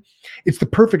distancing, it's the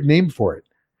perfect name for it.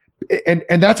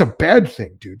 And that's a bad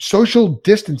thing, dude. Social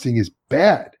distancing is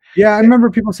bad. Yeah, I remember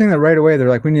people saying that right away. They're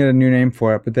like, we need a new name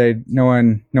for it, but no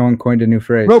one coined a new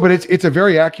phrase. No, but it's a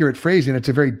very accurate phrase, and it's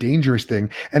a very dangerous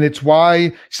thing. And it's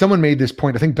why someone made this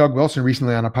point. I think Doug Wilson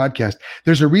recently on a podcast.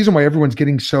 There's a reason why everyone's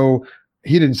getting so,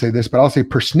 he didn't say this, but I'll say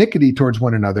persnickety towards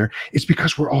one another. It's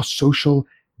because we're all socially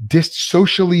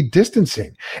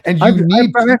distancing. And I've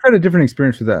had a different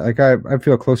experience with that. Like I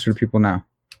feel closer to people now.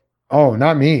 Oh,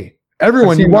 not me.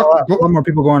 Everyone, a lot more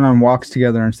people going on walks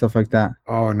together and stuff like that.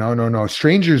 Oh, no.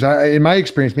 Strangers, in my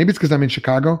experience, maybe it's because I'm in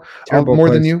Chicago more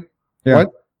than you. Yeah. What?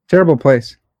 Terrible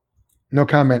place. No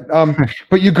comment.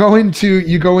 But you go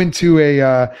into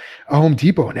a Home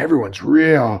Depot and everyone's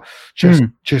real,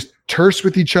 just terse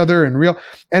with each other and real.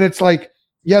 And it's like,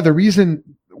 yeah, the reason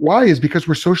why is because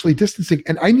we're socially distancing,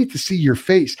 and I need to see your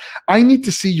face. I need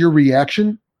to see your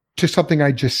reaction to something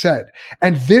I just said.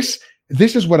 And this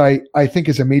is what I think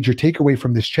is a major takeaway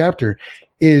from this chapter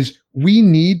is we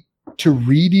need to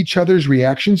read each other's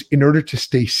reactions in order to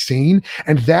stay sane.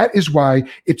 And that is why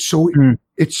it's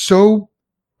so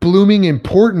blooming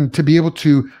important to be able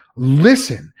to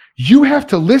listen. You have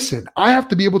to listen. I have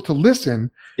to be able to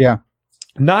listen. Yeah.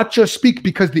 Not just speak,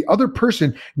 because the other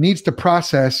person needs to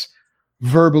process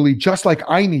verbally, just like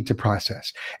I need to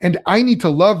process. And I need to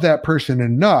love that person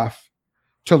enough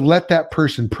to let that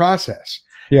person process.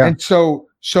 Yeah. And so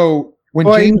when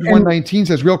James 1:19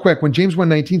 says, real quick, when James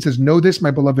 1:19 says, know this,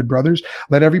 my beloved brothers,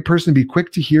 let every person be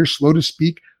quick to hear, slow to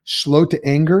speak, slow to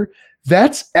anger.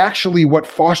 That's actually what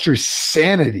fosters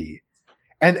sanity.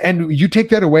 And you take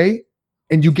that away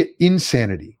and you get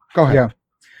insanity. Go ahead. Yeah.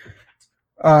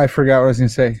 I forgot what I was going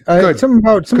to say. Good. Something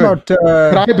about. But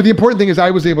the important thing is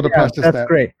I was able to process that. That's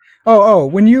great. Oh,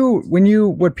 when you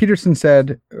what Peterson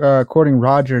said, quoting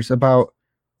Rogers about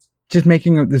just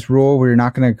making this rule where you're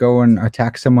not going to go and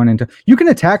attack someone you can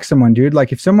attack someone, dude.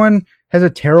 Like if someone has a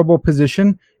terrible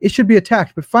position, it should be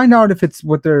attacked, but find out if it's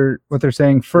what they're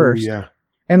saying first. Ooh, yeah.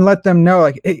 And let them know,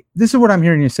 like, hey, this is what I'm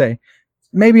hearing you say.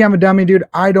 Maybe I'm a dummy, dude.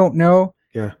 I don't know.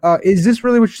 Yeah. Is this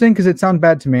really what you're saying? Because it sounds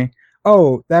bad to me.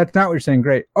 Oh, that's not what you're saying.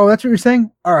 Great. Oh, that's what you're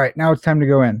saying? All right, now it's time to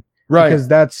go in. Right. Because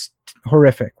that's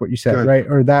horrific what you said, Good. Right?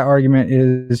 Or that argument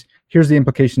is, here's the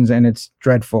implications and it's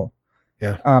dreadful.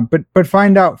 Yeah. But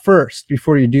find out first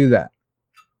before you do that.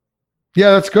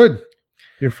 Yeah, that's good.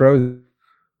 You're frozen.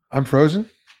 I'm frozen?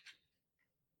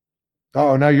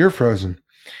 Oh, now you're frozen.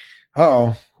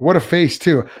 Uh-oh. What a face,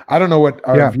 too. I don't know what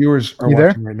our viewers are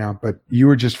watching right now, but you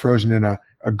were just frozen in a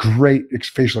great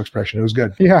facial expression. It was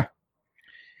good. Yeah.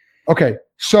 Okay.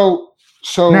 So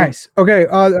nice. Okay.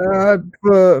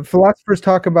 Philosophers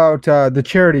talk about the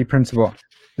charity principle.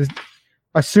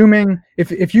 Assuming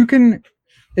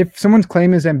if someone's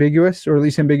claim is ambiguous, or at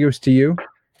least ambiguous to you,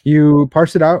 you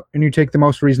parse it out and you take the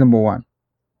most reasonable one.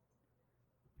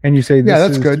 And you say,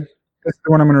 that's good. That's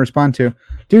the one I'm going to respond to.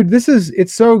 Dude, it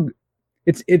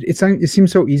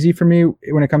seems so easy for me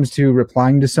when it comes to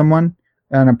replying to someone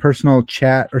on a personal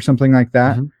chat or something like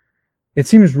that. Mm-hmm. It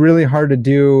seems really hard to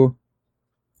do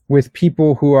with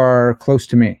people who are close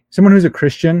to me. Someone who's a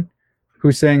Christian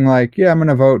who's saying like, yeah, I'm going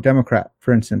to vote Democrat,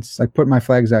 for instance, like put my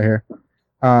flags out here.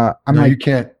 You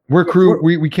can't.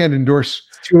 We can't endorse.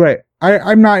 It's too late.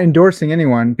 I'm not endorsing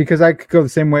anyone because I could go the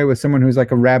same way with someone who's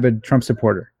like a rabid Trump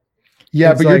supporter.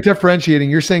 Yeah, but you're differentiating.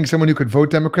 You're saying someone who could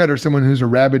vote Democrat or someone who's a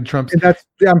rabid Trump.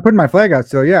 I'm putting my flag out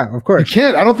still. Yeah, of course. You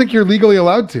can't. I don't think you're legally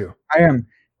allowed to. I am.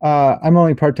 I'm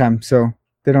only part-time, so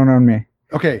they don't own me.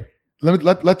 Okay.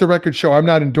 Let the record show I'm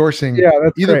not endorsing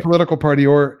either political party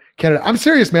or candidate. I'm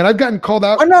serious, man. I've gotten called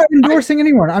out. I'm not endorsing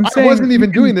anyone. I'm saying I wasn't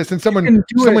even doing this, and someone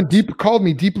called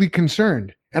me deeply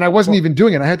concerned, and I wasn't even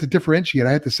doing it. I had to differentiate.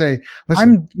 I had to say,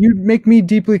 listen, you make me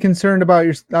deeply concerned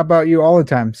about you all the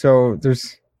time. So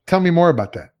tell me more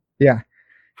about that. Yeah.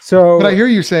 So what I hear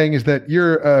you saying is that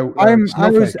you're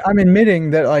I'm admitting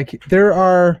that like there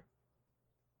are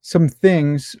some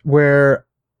things where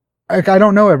like I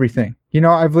don't know everything. You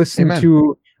know, I've listened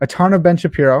to a ton of Ben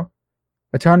Shapiro,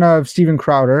 a ton of Steven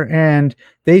Crowder, and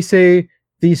they say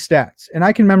these stats, and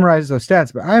I can memorize those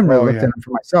stats, but I haven't really looked at them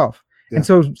for myself. Yeah. And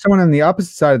so someone on the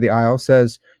opposite side of the aisle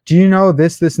says, do you know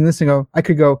this, this, and this? And I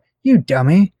could go, you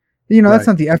dummy. You know, that's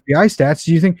not the FBI stats.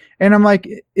 Do you think? And I'm like,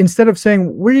 instead of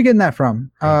saying, where are you getting that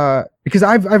from? Because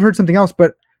I've heard something else,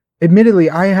 but admittedly,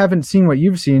 I haven't seen what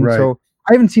you've seen. Right. So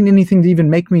I haven't seen anything to even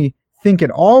make me think at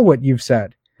all what you've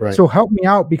said. Right. So help me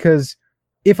out, because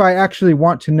if I actually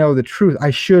want to know the truth, I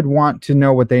should want to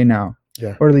know what they know,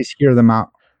 or at least hear them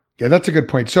out. Yeah, that's a good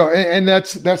point. So, and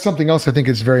that's something else I think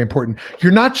is very important.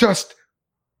 You're not just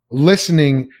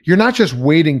listening. You're not just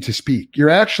waiting to speak. You're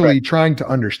actually trying to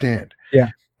understand.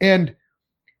 Yeah. And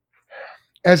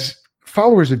as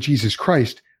followers of Jesus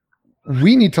Christ,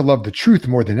 we need to love the truth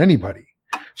more than anybody.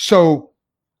 So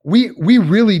we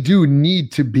really do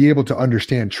need to be able to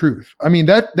understand truth. I mean,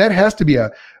 that has to be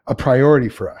a priority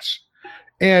for us.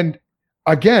 And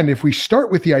again, if we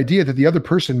start with the idea that the other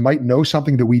person might know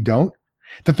something that we don't,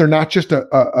 that they're not just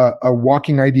a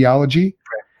walking ideology,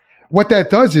 what that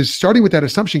does is, starting with that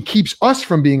assumption, keeps us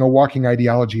from being a walking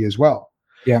ideology as well.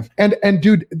 Yeah. And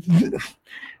dude,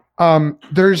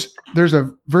 there's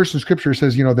a verse in scripture that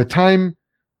says, you know, the time,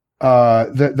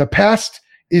 the past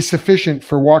is sufficient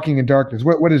for walking in darkness.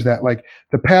 What is that? Like,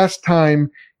 the past time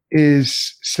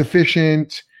is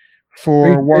sufficient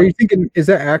for. Are you thinking, is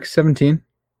that Acts 17?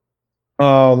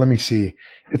 Oh, let me see.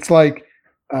 It's like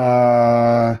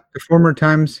the former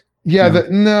times. Yeah.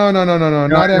 No.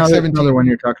 Not Acts 17. Another one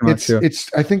you're talking about too.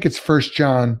 I think it's 1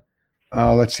 John.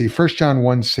 Let's see. 1 John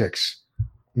 1:6.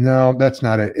 No, that's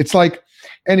not it. It's like,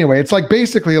 anyway, it's like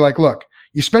basically like, look,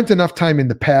 you spent enough time in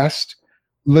the past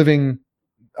living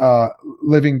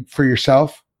for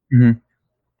yourself. Mm-hmm.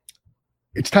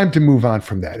 It's time to move on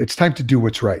from that. It's time to do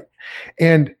what's right.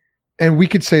 And we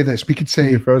could say this. We could say,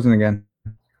 you're frozen again.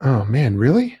 Oh man,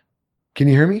 really? Can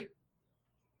you hear me?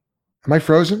 Am I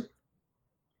frozen?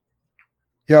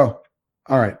 Yo.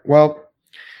 All right. Well,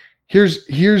 here's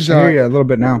I hear you a little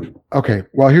bit now. Okay.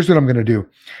 Well, here's what I'm going to do.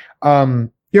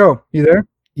 Yo, you there?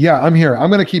 Yeah, I'm here. I'm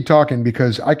going to keep talking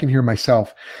because I can hear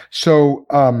myself. So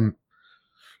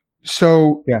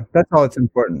yeah, that's all that's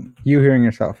important. You hearing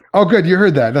yourself. Oh, good. You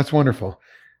heard that. That's wonderful.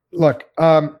 Look,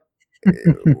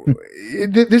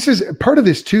 this is part of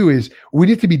this too, is we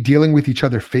need to be dealing with each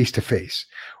other face to face.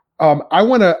 I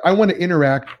want to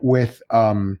interact with,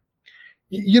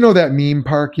 you know, that meme,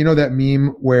 Park, you know, that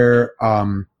meme where,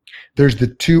 there's the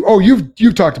two,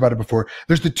 you've talked about it before.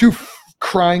 There's the two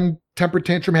crying, temper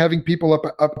tantrum having people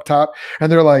up top,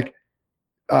 and they're like,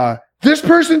 this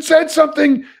person said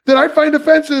something that I find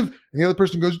offensive, and the other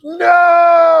person goes,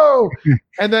 no,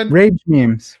 and then rage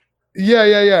memes.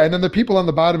 Yeah. And then the people on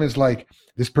the bottom is like,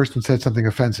 this person said something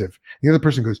offensive. The other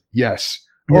person goes, yes.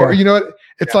 Or, you know what?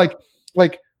 It's like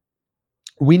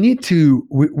we need to,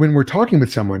 when we're talking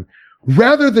with someone,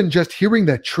 rather than just hearing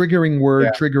that triggering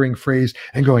word, triggering phrase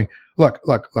and going, look.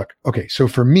 Okay. So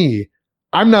for me,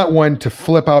 I'm not one to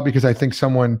flip out because I think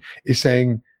someone is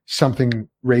saying something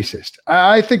racist.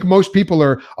 I think most people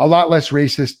are a lot less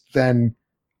racist than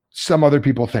some other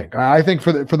people think. I think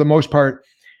for the most part,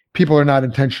 people are not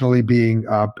intentionally being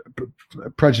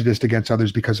prejudiced against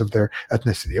others because of their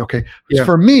ethnicity. Okay. Yeah.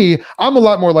 For me, I'm a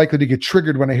lot more likely to get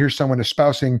triggered when I hear someone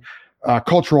espousing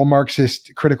cultural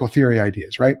Marxist critical theory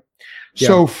ideas, right?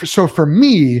 Yeah. So for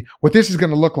me, what this is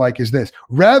going to look like is this: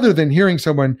 rather than hearing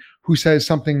someone who says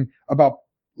something about,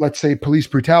 let's say, police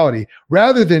brutality,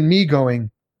 rather than me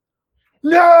going,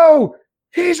 no,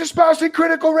 he's espousing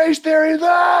critical race theory,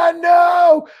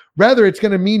 no, rather it's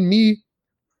going to mean me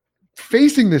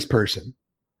facing this person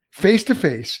face to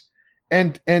face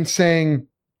and saying,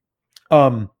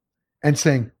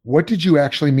 what did you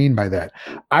actually mean by that?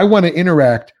 I want to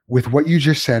interact with what you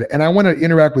just said, and I want to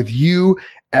interact with you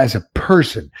as a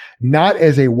person, not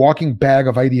as a walking bag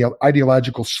of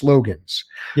ideological slogans.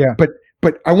 Yeah.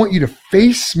 But I want you to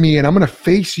face me, and I'm going to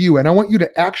face you, and I want you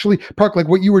to actually, Park, like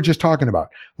what you were just talking about.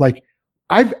 Like,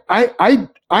 I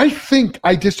think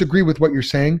I disagree with what you're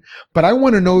saying, but I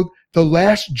want to know the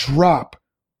last drop.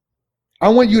 I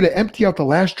want you to empty out the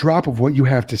last drop of what you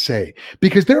have to say,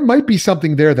 because there might be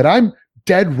something there that I'm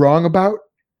dead wrong about.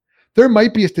 There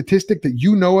might be a statistic that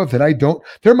you know of that I don't.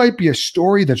 There might be a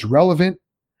story that's relevant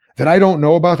that I don't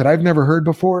know about, that I've never heard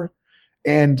before.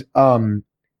 And now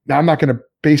I'm not going to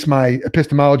base my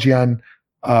epistemology on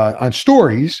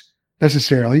stories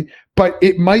necessarily, but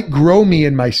it might grow me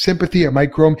in my sympathy. It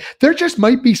might grow me. There just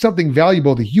might be something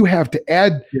valuable that you have to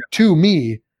add to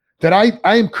me that I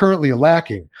am currently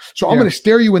lacking. So I'm going to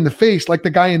stare you in the face like the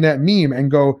guy in that meme and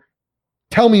go,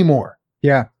 tell me more.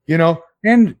 Yeah. You know?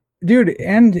 And dude,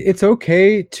 and it's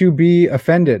okay to be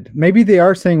offended. Maybe they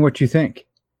are saying what you think.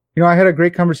 You know, I had a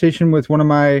great conversation with one of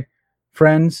my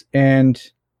friends, and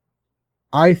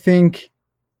I think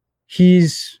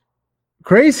he's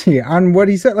crazy on what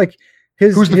he said. Like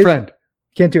who's the friend?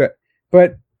 Can't do it.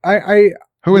 But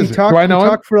who is it? Do I know him? We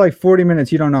talked for like 40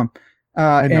 minutes. You don't know him.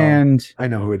 And I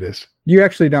know who it is. You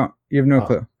actually don't. You have no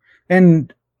clue.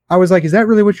 And I was like, is that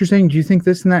really what you're saying? Do you think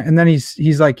this and that? And then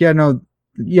he's like, yeah, no,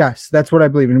 yes, that's what I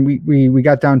believe. And we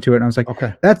got down to it. And I was like,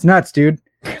 okay, that's nuts, dude.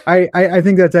 I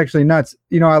think that's actually nuts.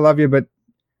 You know, I love you, but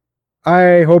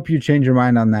I hope you change your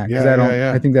mind on that. Because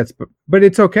I think that's, but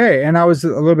it's okay. And I was a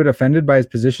little bit offended by his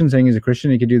position, saying he's a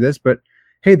Christian, he could do this, but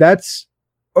hey, it's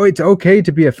okay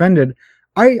to be offended.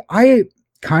 I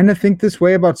kind of think this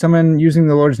way about someone using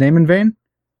the Lord's name in vain.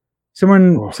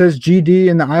 Someone says GD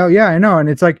in the aisle. Yeah, I know. And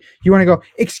it's like, you want to go,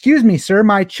 excuse me, sir,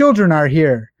 my children are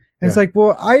here. And it's like,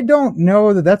 well, I don't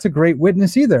know that that's a great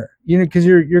witness either. You know, because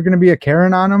you're going to be a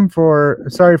Karen on them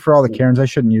sorry for all the Karens. I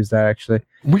shouldn't use that, actually.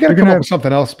 We got to come up with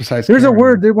something else besides There's Karen. A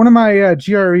word, one of my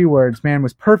GRE words, man,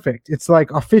 was perfect. It's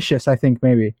like officious, I think,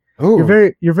 maybe.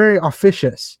 Ooh. You're very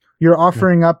officious. You're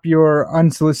offering up your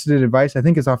unsolicited advice. I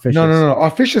think it's officious. No.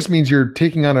 Officious means you're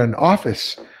taking on an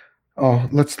office. Oh,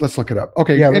 let's look it up.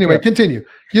 Okay. Yeah, anyway, continue.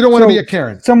 You don't want to be a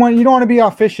Karen. You don't want to be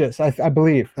officious, I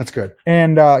believe. That's good.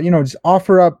 And, just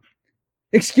offer up,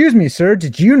 excuse me, sir,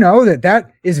 did you know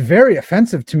that is very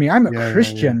offensive to me? I'm a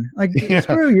Christian. Like,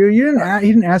 screw you. You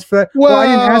didn't ask for that.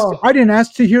 Well, I didn't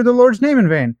ask to hear the Lord's name in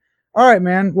vain. All right,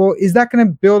 man. Well, is that going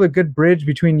to build a good bridge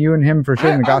between you and him for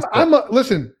sharing the gospel?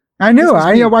 Listen. I knew.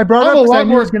 I brought up because I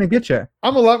knew I was going to get you.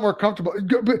 I'm a lot more comfortable.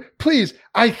 But please,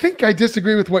 I think I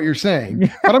disagree with what you're saying,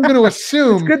 but I'm going to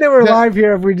assume it's good that we're live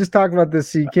here. If we just talk about this,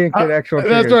 so you can't get actual.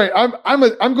 That's right.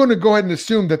 I'm going to go ahead and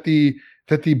assume that the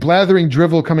blathering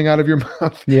drivel coming out of your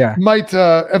mouth might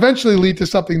eventually lead to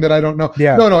something that I don't know.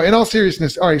 Yeah. No. In all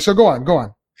seriousness, all right. So go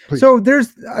on. Please. So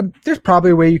there's probably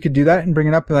a way you could do that and bring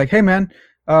it up. Like, hey, man.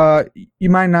 You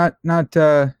might not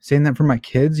saying that for my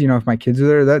kids. You know, if my kids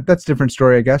are there, that's a different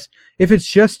story, I guess. If it's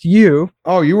just you.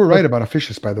 Oh, you were right about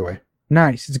officious, by the way.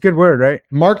 Nice. It's a good word, right?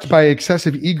 Marked by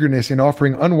excessive eagerness in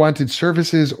offering unwanted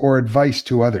services or advice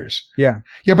to others. Yeah.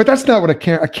 Yeah, but that's not what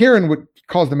a Karen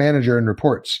calls the manager and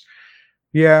reports.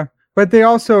 Yeah, but they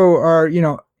also are,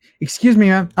 excuse me,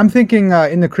 I'm thinking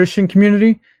in the Christian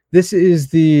community, this is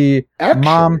the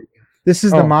mom. This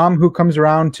is the mom who comes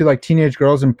around to like teenage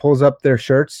girls and pulls up their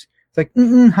shirts. It's like,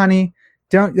 honey,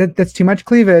 that's too much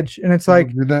cleavage. And it's like,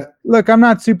 look, I'm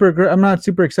not super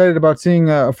excited about seeing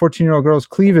a 14-year-old girl's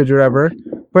cleavage or whatever.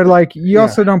 But like, you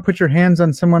also don't put your hands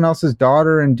on someone else's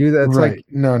daughter and do that. It's like,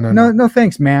 no,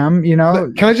 thanks, ma'am. You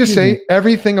know, can I just say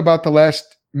everything about the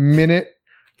last minute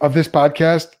of this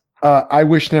podcast? I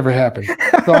wish never happened.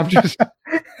 So I'm just.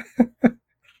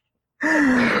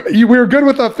 We were good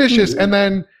with officious, and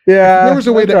then there was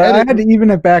a way to edit. I had to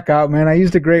even it back out, man. I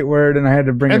used a great word, and I had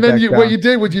to bring it back down. And then what you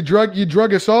did was you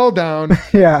drug us all down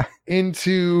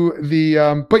into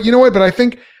the but you know what? But I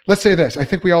think, let's say this, I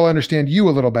think we all understand you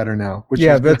a little better now.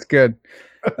 That's good.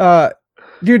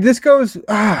 Dude, this goes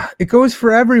it goes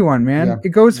for everyone, man. Yeah. It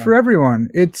goes for everyone.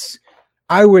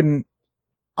 I wouldn't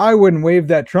wave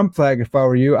that Trump flag if I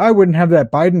were you. I wouldn't have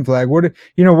that Biden flag. What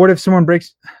if someone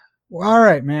breaks? Well, all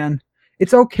right, man.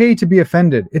 It's okay to be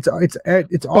offended. It's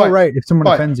all right if someone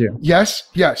offends you. Yes.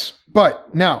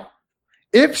 But now,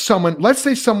 if someone, let's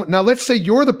say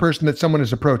you're the person that someone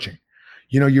is approaching.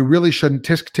 You really shouldn't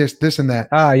tisk this and that.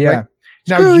 Yeah.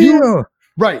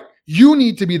 Right? Now you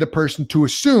need to be the person to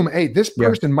assume, hey, this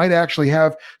person might actually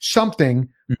have something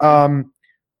to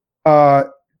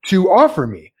offer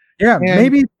me. Yeah,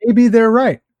 and maybe they're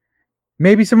right.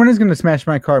 Maybe someone is going to smash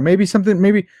my car. Maybe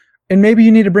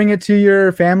you need to bring it to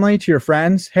your family, to your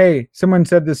friends. Hey, someone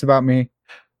said this about me.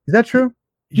 Is that true?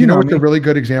 You know what's a really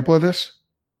good example of this?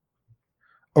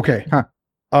 Okay.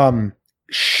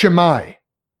 Shammai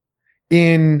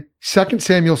in 2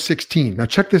 Samuel 16. Now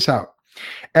check this out.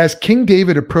 As King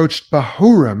David approached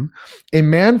Bahurim, a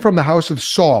man from the house of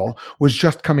Saul was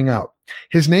just coming out.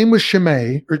 His name was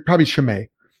Shimei,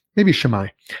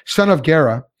 son of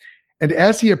Gera. And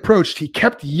as he approached, he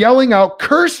kept yelling out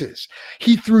curses.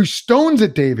 He threw stones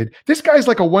at David. This guy's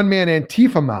like a one-man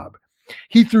Antifa mob.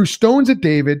 He threw stones at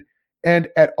David and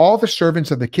at all the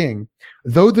servants of the king,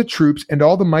 though the troops and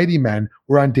all the mighty men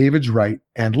were on David's right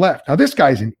and left. Now, this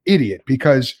guy's an idiot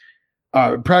because,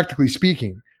 practically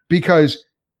speaking, because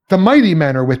the mighty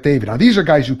men are with David. Now, these are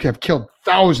guys who have killed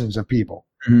thousands of people.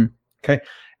 Mm-hmm. Okay.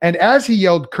 And as he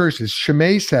yelled curses,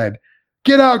 Shimei said,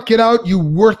 get out, you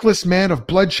worthless man of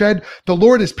bloodshed. The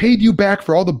Lord has paid you back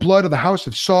for all the blood of the house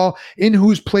of Saul, in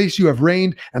whose place you have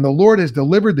reigned, and the Lord has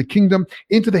delivered the kingdom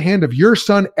into the hand of your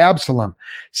son Absalom.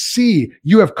 See,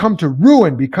 you have come to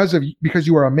ruin because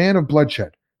you are a man of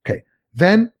bloodshed. Okay.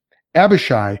 Then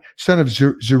Abishai, son of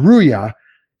Zeruiah,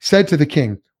 said to the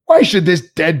king, why should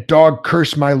this dead dog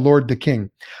curse my lord the king?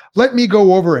 Let me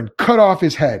go over and cut off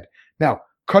his head. Now,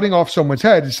 cutting off someone's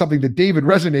head is something that David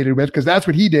resonated with because that's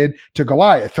what he did to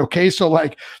Goliath. Okay. So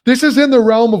like, this is in the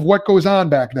realm of what goes on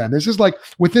back then. This is like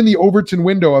within the Overton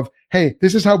window of, hey,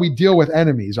 this is how we deal with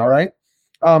enemies. All right.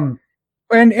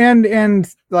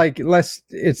 And like, lest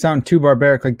it sound too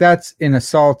barbaric, like that's an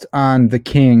assault on the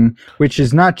king, which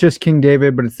is not just King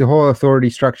David, but it's the whole authority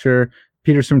structure.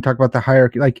 Peterson talked about the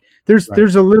hierarchy. Like there's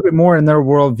a little bit more in their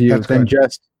worldview than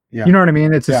just, you know what I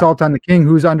mean? It's assault on the king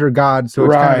who's under God. So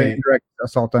it's kind of an indirect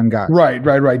assault on God.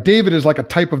 Right. David is like a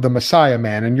type of the Messiah,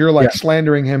 man. And you're like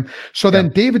slandering him. So then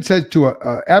David said to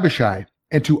Abishai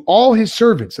and to all his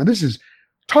servants, and this is,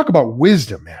 talk about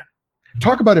wisdom, man.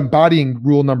 Talk about embodying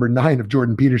rule number 9 of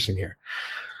Jordan Peterson here.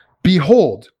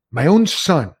 Behold, my own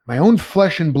son, my own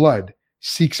flesh and blood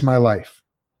seeks my life.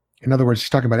 In other words, he's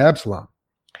talking about Absalom.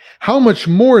 How much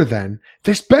more then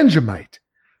this Benjamite?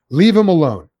 Leave him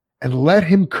alone and let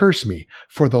him curse me,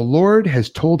 for the Lord has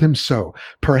told him so.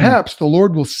 Perhaps the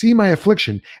Lord will see my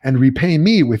affliction and repay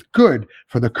me with good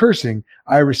for the cursing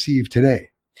I received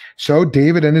today. So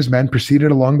David and his men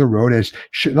proceeded along the road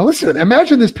now listen,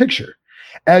 imagine this picture.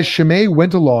 As Shimei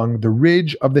went along the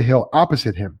ridge of the hill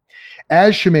opposite him,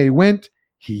 as Shimei went,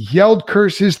 he yelled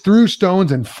curses, threw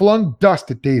stones, and flung dust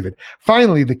at David.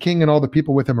 Finally, the king and all the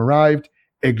people with him arrived,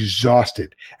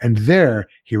 exhausted, and there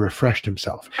he refreshed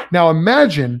himself. Now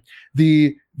imagine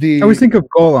the I always think of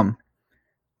Golem.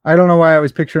 I don't know why I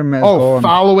always picture him as Golem.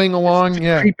 Following along,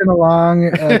 creeping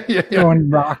along, throwing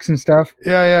rocks and stuff.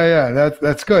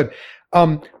 That's good.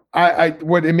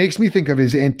 What it makes me think of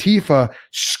is Antifa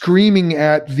screaming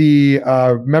at the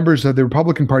members of the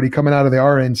Republican Party coming out of the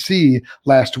RNC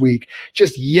last week,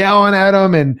 just yelling at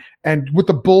them and with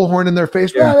the bullhorn in their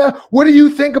face. What do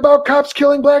you think about cops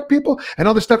killing black people and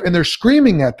all this stuff? And they're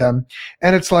screaming at them.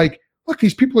 And it's like, look,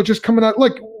 these people are just coming out.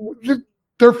 Like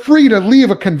they're free to leave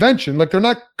a convention. Like they're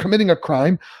not committing a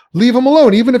crime. Leave them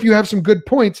alone. Even if you have some good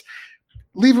points,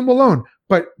 leave them alone.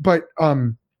 But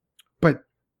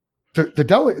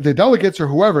the delegates or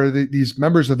whoever, these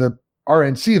members of the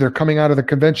RNC, they're coming out of the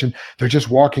convention. They're just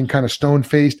walking kind of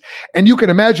stone-faced. And you can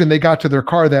imagine they got to their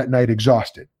car that night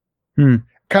exhausted.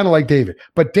 Kind of like David.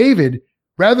 But David,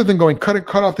 rather than going, cut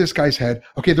off this guy's head,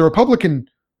 okay, the Republican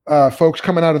folks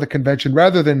coming out of the convention,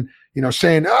 rather than,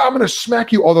 saying, I'm going to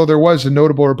smack you, although there was a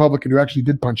notable Republican who actually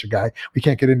did punch a guy. We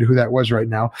can't get into who that was right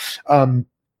now.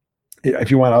 If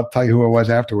you want, I'll tell you who it was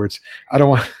afterwards. I don't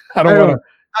want to.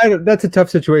 That's a tough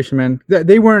situation, man.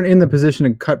 They weren't in the position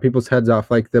to cut people's heads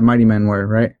off like the mighty men were,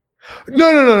 right?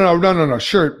 No.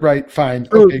 Sure, right, fine.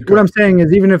 So okay, what I'm saying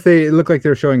is, even if they look like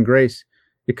they're showing grace,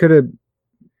 it could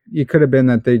have been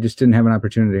that they just didn't have an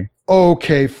opportunity.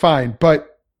 Okay, fine, but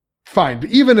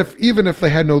even if they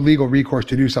had no legal recourse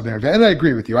to do something like that, and I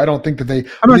agree with you, I don't think that they.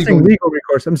 I'm not saying legal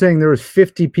recourse. I'm saying there was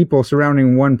 50 people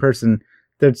surrounding one person.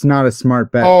 That's not a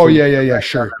smart bet. Oh yeah,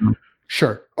 sure.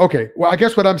 Okay. Well, I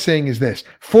guess what I'm saying is this: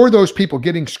 for those people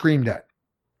getting screamed at,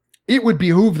 it would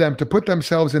behoove them to put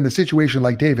themselves in the situation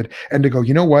like David and to go,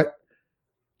 you know what?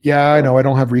 Yeah, I know I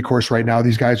don't have recourse right now.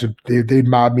 These guys they'd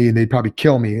mob me and they'd probably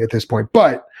kill me at this point.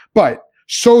 But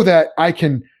so that I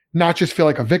can not just feel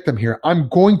like a victim here, I'm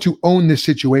going to own this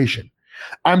situation.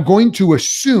 I'm going to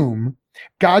assume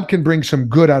God can bring some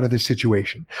good out of this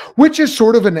situation, which is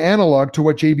sort of an analog to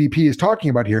what JBP is talking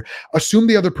about here. Assume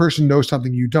the other person knows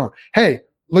something you don't. Hey,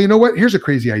 well, you know what? Here's a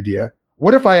crazy idea.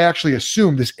 What if I actually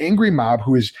assume this angry mob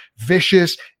who is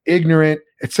vicious, ignorant,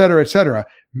 et cetera,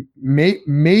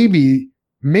 maybe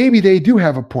they do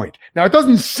have a point. Now, it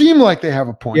doesn't seem like they have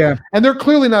a point. Yeah. And they're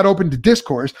clearly not open to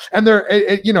discourse. And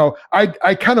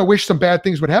I kind of wish some bad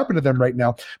things would happen to them right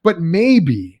now. But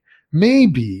maybe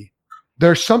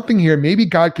there's something here. Maybe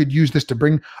God could use this to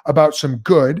bring about some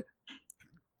good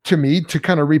to me, to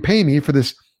kind of repay me for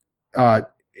this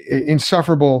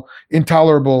insufferable,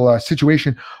 intolerable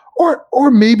situation. Or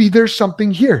maybe there's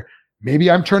something here.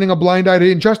 Maybe I'm turning a blind eye to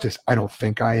injustice. I don't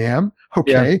think I am.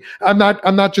 Okay. Yeah.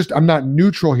 I'm not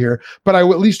neutral here, but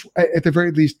at the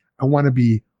very least, I want to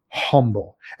be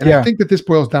humble. And I think that this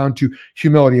boils down to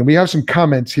humility. And we have some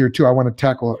comments here too I want to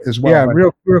tackle as well. Yeah,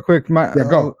 real quick.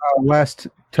 Go. Last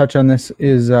touch on this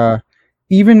is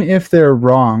even if they're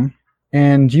wrong,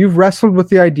 and you've wrestled with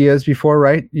the ideas before,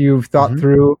 right? You've thought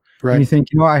through, right. And you think,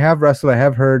 I have wrestled, I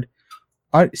have heard.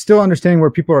 Still understanding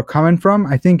where people are coming from,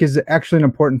 I think, is actually an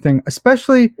important thing,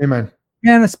 especially, amen.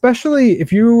 Man, especially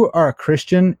if you are a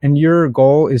Christian and your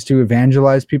goal is to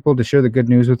evangelize people, to share the good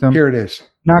news with them. Here it is.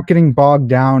 Not getting bogged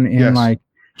down in like,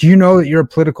 do you know that you're a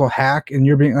political hack? And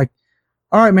you're being like,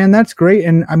 all right, man, that's great.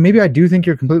 And maybe I do think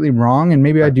you're completely wrong. And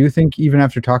maybe I do think, even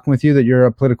after talking with you, that you're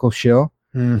a political shill.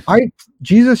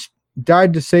 Jesus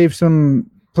died to save some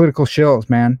political shills,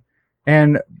 man.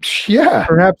 And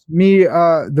perhaps me,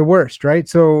 the worst, right?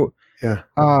 So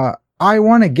I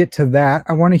want to get to that.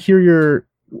 I want to hear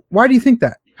why do you think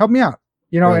that? Help me out,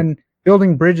 and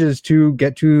building bridges to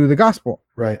get to the gospel.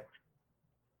 Right.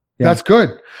 Yeah. That's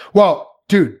good. Well,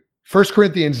 dude, 1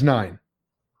 Corinthians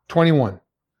 9:21.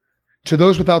 To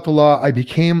those without the law, I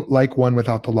became like one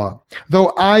without the law, though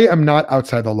I am not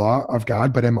outside the law of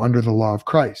God, but am under the law of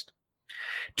Christ,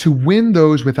 to win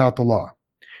those without the law.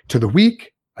 To the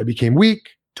weak, I became weak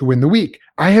to win the weak.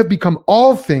 I have become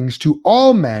all things to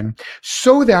all men,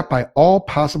 so that by all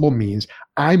possible means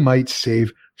I might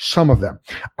save some of them.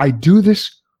 I do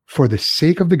this for the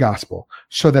sake of the gospel,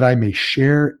 so that I may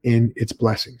share in its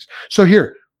blessings. So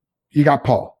here, you got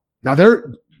Paul. Now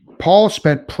Paul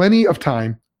spent plenty of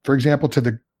time, for example, to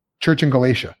the church in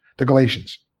Galatia, the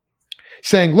Galatians,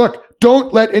 saying, look,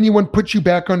 don't let anyone put you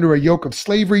back under a yoke of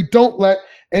slavery. Don't let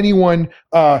anyone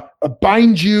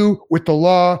bind you with the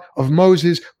law of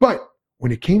Moses. But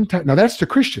when it came time, now that's to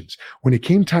Christians, when it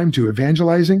came time to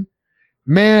evangelizing,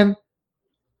 man,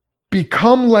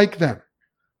 become like them.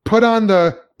 Put on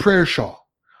the prayer shawl.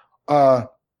 Put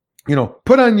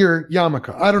on your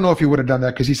yarmulke. I don't know if he would have done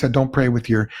that, because he said don't pray with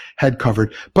your head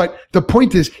covered. But the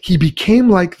point is, he became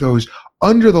like those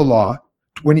under the law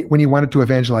when he wanted to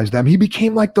evangelize them. He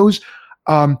became like those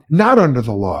not under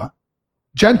the law,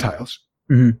 Gentiles,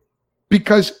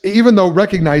 because even though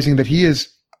recognizing that he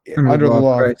is under the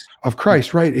law of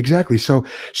Christ, right? Exactly. So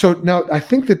now I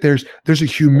think that there's a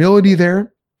humility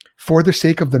there for the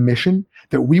sake of the mission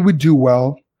that we would do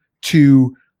well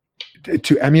to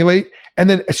emulate. And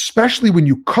then especially when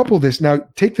you couple this, now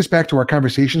take this back to our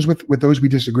conversations with those we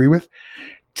disagree with,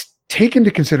 take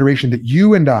into consideration that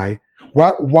you and I,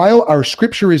 while our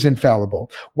scripture is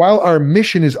infallible, while our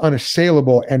mission is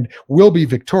unassailable and will be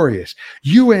victorious,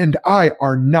 you and I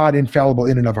are not infallible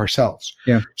in and of ourselves.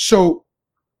 Yeah. So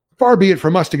far be it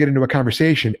from us to get into a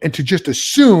conversation and to just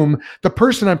assume the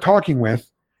person I'm talking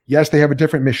with, yes, they have a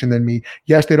different mission than me.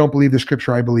 Yes, they don't believe the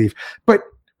scripture I believe, but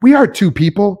we are two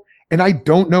people and I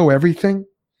don't know everything.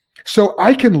 So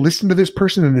I can listen to this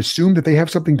person and assume that they have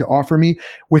something to offer me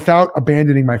without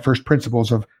abandoning my first principles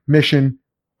of mission,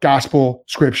 gospel,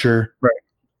 scripture, right?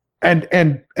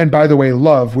 And by the way,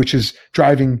 love, which is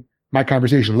driving my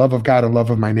conversation, love of God and love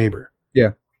of my neighbor.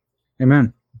 Yeah.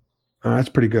 Amen. That's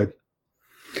pretty good.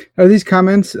 Are these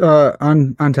comments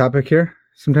on topic here?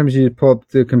 Sometimes you pull up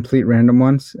the complete random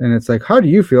ones and it's like, how do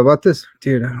you feel about this?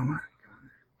 Dude, I don't want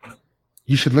to.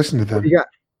 You should listen to them. What do you got?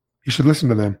 You should listen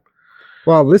to them.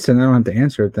 Well, listen, I don't have to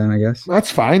answer it then, I guess.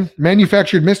 That's fine.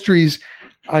 Manufactured Mysteries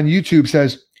on YouTube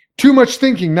says, too much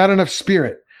thinking, not enough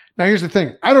spirit. Now, here's the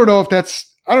thing. I don't know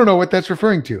what that's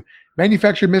referring to.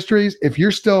 Manufactured Mysteries, if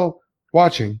you're still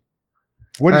watching,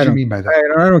 what did you mean by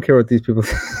that? I don't care what these people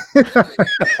say.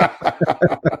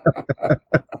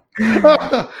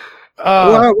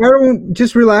 Why don't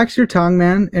just relax your tongue,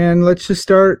 man, and let's just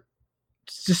start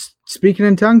just speaking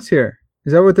in tongues here.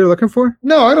 Is that what they're looking for?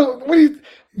 No, I don't. What do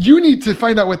you need to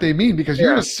find out what they mean, because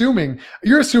you're assuming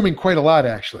quite a lot,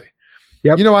 actually.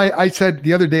 Yep. I said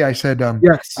the other day, I said,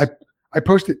 yes, I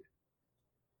posted.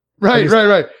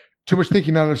 Right. Too much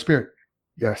thinking, not enough spirit.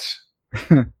 Yes.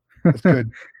 That's good.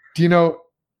 Do you know,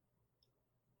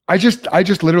 I just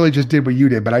literally just did what you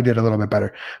did, but I did a little bit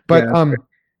better. But,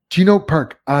 do you know,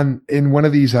 Park, in one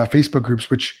of these Facebook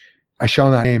groups, which I shall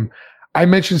not name, I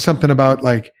mentioned something about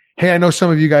like, hey, I know some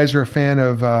of you guys are a fan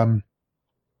of,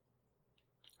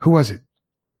 who was it?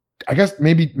 I guess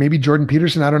maybe Jordan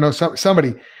Peterson. I don't know.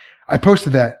 Somebody, I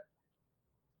posted that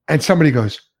and somebody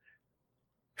goes,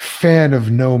 fan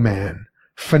of no man,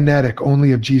 fanatic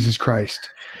only of Jesus Christ.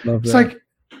 Love it's that. Like,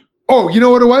 oh, you know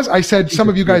what it was? I said, some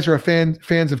of you guys are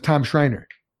fans of Tom Schreiner.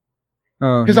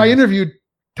 Oh, because I interviewed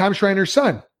Tom Schreiner's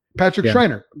son, Patrick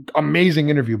Schreiner. Amazing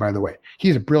interview, by the way.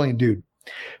 He's a brilliant dude.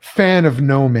 Fan of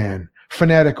no man,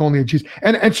 fanatic only of Jesus.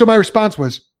 And so my response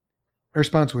was,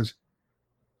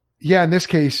 yeah, in this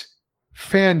case,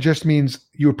 fan just means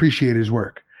you appreciate his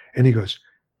work. And he goes,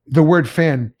 the word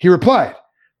fan, he replied,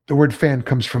 the word fan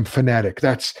comes from fanatic.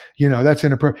 That's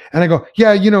inappropriate. And I go,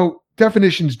 yeah,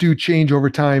 definitions do change over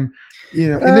time.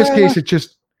 In this case, it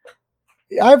just.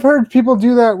 I've heard people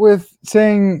do that with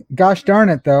saying, gosh darn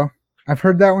it, though. I've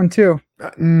heard that one too.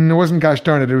 It wasn't gosh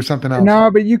darn it. It was something else. No,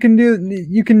 but you can do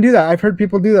that. I've heard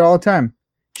people do that all the time.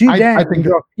 Gee, dang, I think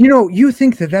you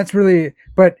think that's really,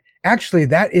 but actually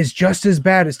that is just as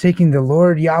bad as taking the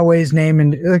Lord Yahweh's name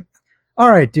and like,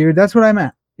 all right, dude, that's what I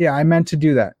meant. Yeah, I meant to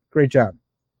do that. Great job.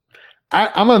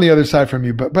 I'm on the other side from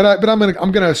you, but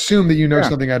I'm gonna assume that you know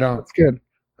something I don't. That's good.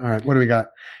 All right, what do we got?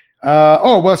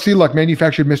 See, look,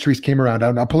 manufactured mysteries came around.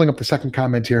 I'm pulling up the second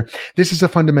comment here. This is a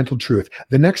fundamental truth.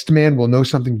 The next man will know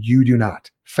something you do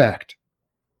not. Fact.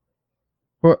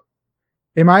 Well,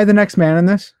 am I the next man in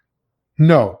this?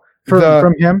 No.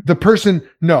 From him? The person,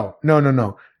 no.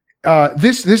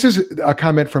 This is a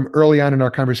comment from early on in our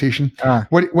conversation.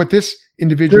 What this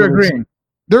individual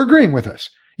they're agreeing with us.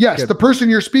 Yes, good. The person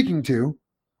you're speaking to,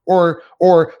 or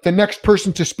the next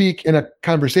person to speak in a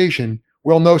conversation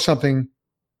will know something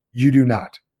you do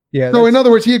not. Yeah. So in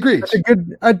other words, he agrees.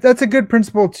 That's a good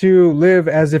principle to live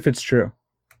as if it's true.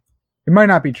 It might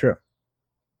not be true.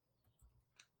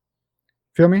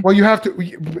 Feel me? Well, you have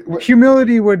to.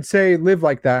 Humility would say live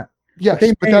like that.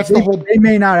 Yes, but that's the whole. They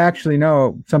may not actually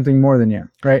know something more than you,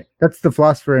 right? That's the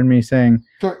philosopher in me saying,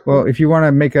 well, if you want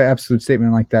to make an absolute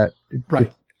statement like that,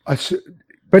 right?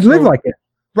 But live like it.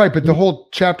 Right, but the whole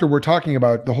chapter we're talking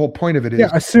about, the whole point of it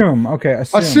is assume. Okay,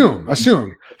 assume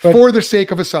but, for the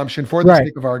sake of assumption, for the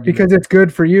sake of argument, because it's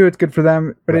good for you, it's good for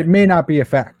them, but it may not be a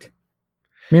fact.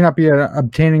 It may not be an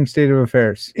obtaining state of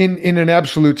affairs. In an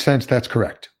absolute sense, that's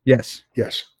correct. Yes.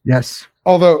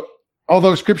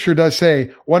 Although Scripture does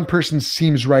say one person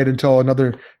seems right until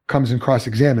another comes and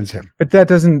cross-examines him. But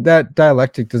that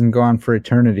dialectic doesn't go on for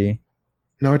eternity.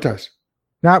 No, it does.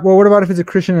 What about if it's a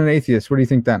Christian and an atheist? What do you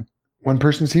think then? One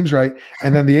person seems right,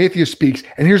 and then the atheist speaks.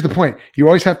 And here's the point. You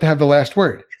always have to have the last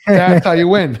word. That's how you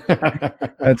win.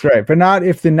 That's right. But not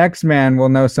if the next man will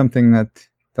know something that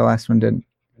the last one didn't.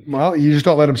 Well, you just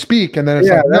don't let him speak. And then it's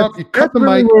nope, you cut the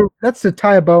mic. That's to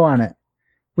tie a bow on it.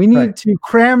 We need to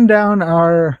cram down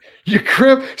our...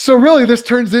 So really, this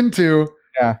turns into,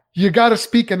 you got to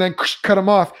speak and then cut them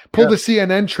off. Pull the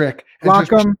CNN trick. And lock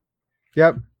them.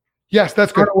 Yep. Yes,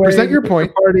 that's good. Present your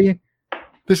point.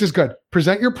 This is good.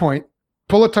 Present your point.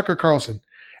 Pull a Tucker Carlson,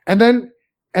 and then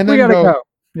we gotta go.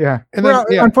 Yeah. And then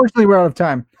unfortunately, we're out of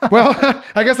time. Well,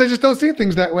 I guess I just don't see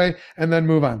things that way, and then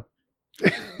move on.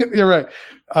 You're right.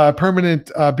 Permanent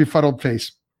befuddled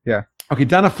face. Yeah. Okay.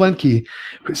 Donna Flenke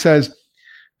says,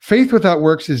 "Faith without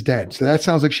works is dead." So that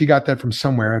sounds like she got that from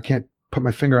somewhere. I can't put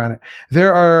my finger on it.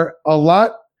 There are a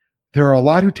lot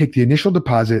who take the initial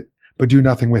deposit but do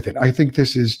nothing with it. I think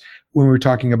this is when we were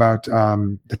talking about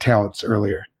the talents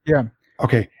earlier. Yeah.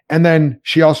 Okay. And then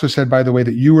she also said, by the way,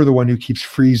 that you were the one who keeps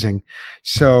freezing.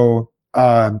 So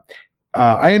I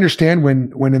understand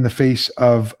when in the face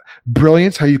of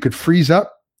brilliance, how you could freeze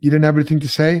up. You didn't have anything to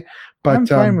say. But I'm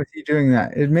fine with you doing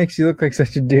that. It makes you look like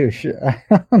such a douche. I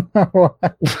don't know why.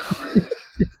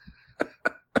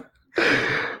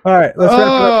 All right,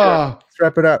 let's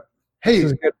wrap it up.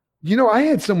 Hey, I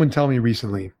had someone tell me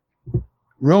recently,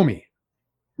 Romy.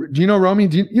 Do you know Romy?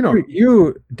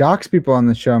 You dox people on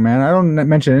the show, man. I don't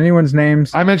mention anyone's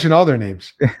names. I mention all their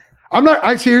names.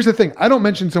 Here's the thing. I don't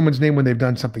mention someone's name when they've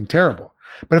done something terrible.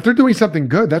 But if they're doing something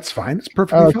good, that's fine. It's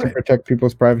perfectly fine. To protect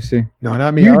people's privacy. No,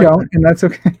 not me. You don't, and that's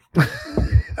okay.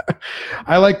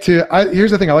 Here's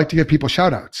the thing. I like to give people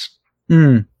shout outs.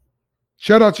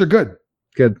 Shout outs are good.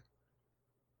 Good.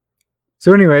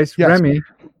 So anyways, yes.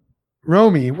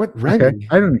 Romy, what Remy? Okay.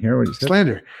 I didn't hear what you said.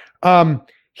 Slander.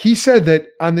 He said that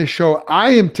on this show,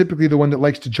 I am typically the one that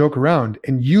likes to joke around,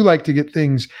 and you like to get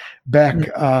things back.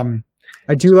 I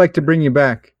do like to bring you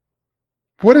back.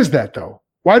 What is that, though?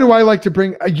 Why do I like to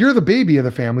bring? You're the baby of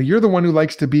the family. You're the one who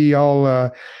likes to be all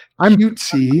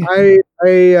cutesy.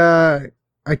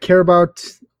 I care about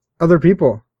other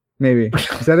people. Maybe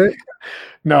is that it?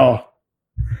 No.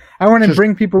 I want to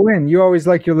bring people in. You always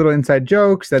like your little inside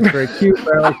jokes. That's very cute.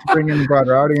 But I like to bring in the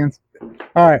broader audience.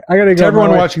 All right, I got to go. To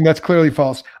everyone watching, that's clearly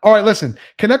false. All right, listen.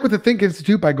 Connect with the Think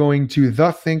Institute by going to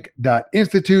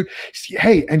thethink.institute.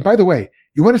 Hey, and by the way,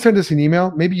 you want to send us an email?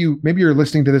 Maybe you're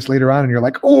listening to this later on and you're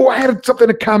like, oh, I had something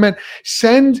to comment.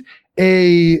 Send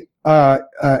an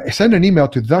email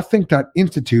to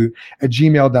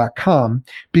thethink.institute@gmail.com,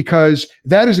 because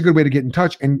that is a good way to get in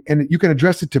touch, and you can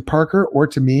address it to Parker or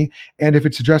to me. And if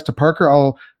it's addressed to Parker,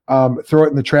 I'll throw it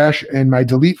in the trash in my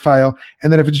delete file.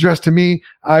 And then if it's addressed to me,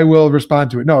 I will respond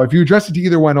to it. No, if you address it to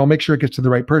either one, I'll make sure it gets to the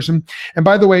right person. And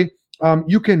by the way,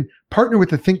 You can partner with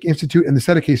the Think Institute and the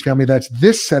Settecase family. That's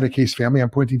this Settecase family. I'm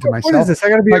pointing to myself. What is this? I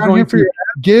got to be on here for you.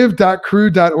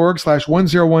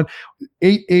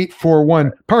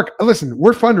 give.crew.org/1018841. Park, listen,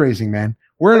 we're fundraising, man.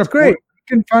 That's great.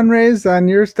 You can fundraise on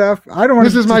your stuff. I don't want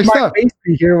to. This is my stuff.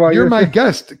 Here while you're my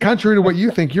guest. Contrary to what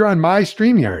you think, you're on my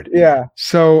StreamYard. Yeah.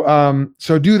 So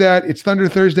do that. It's Thunder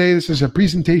Thursday. This is a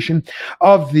presentation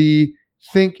of the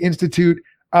Think Institute.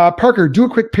 Parker, do a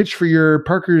quick pitch for your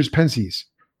Parker's Pensies.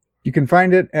 You can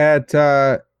find it at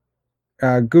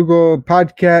Google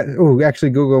Podcast. Oh,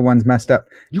 actually, Google one's messed up.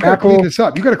 You got to clean this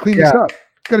up. You got to clean this up.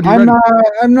 I'm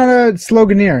not a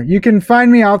sloganeer. You can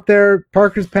find me out there,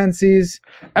 Parker's Pensies,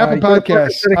 Apple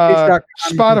Podcasts,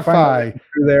 Spotify.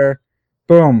 Through there.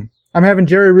 Boom. I'm having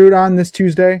Jerry Root on this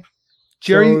Tuesday.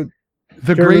 The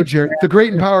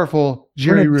great and powerful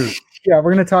Jerry Root. Yeah,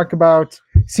 we're going to talk about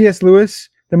C.S. Lewis,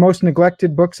 the most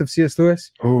neglected books of C.S.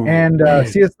 Lewis, and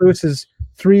C.S. Lewis's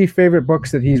 3 favorite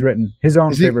books that he's written. His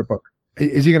own favorite book.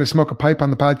 Is he going to smoke a pipe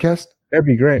on the podcast? That'd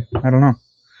be great. I don't know.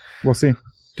 We'll see,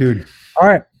 dude. All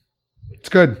right. It's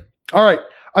good. All right.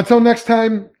 Until next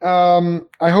time,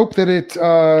 I hope that it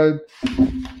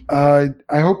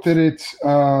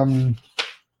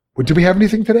do we have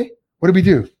anything today? What did we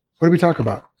do? What did we talk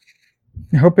about?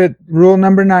 I hope it rule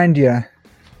number 9 to you.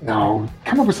 No,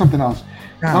 come up with something else.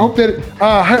 No. I hope that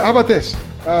how about this?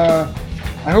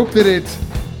 I hope that it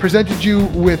presented you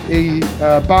with a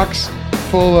box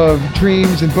full of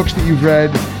dreams and books that you've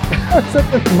read.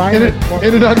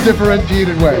 in an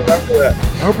undifferentiated way. I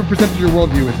hope it presented your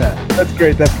worldview with that. That's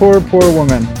great. That poor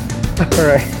woman. All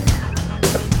right.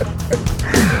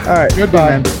 All right.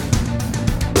 Goodbye.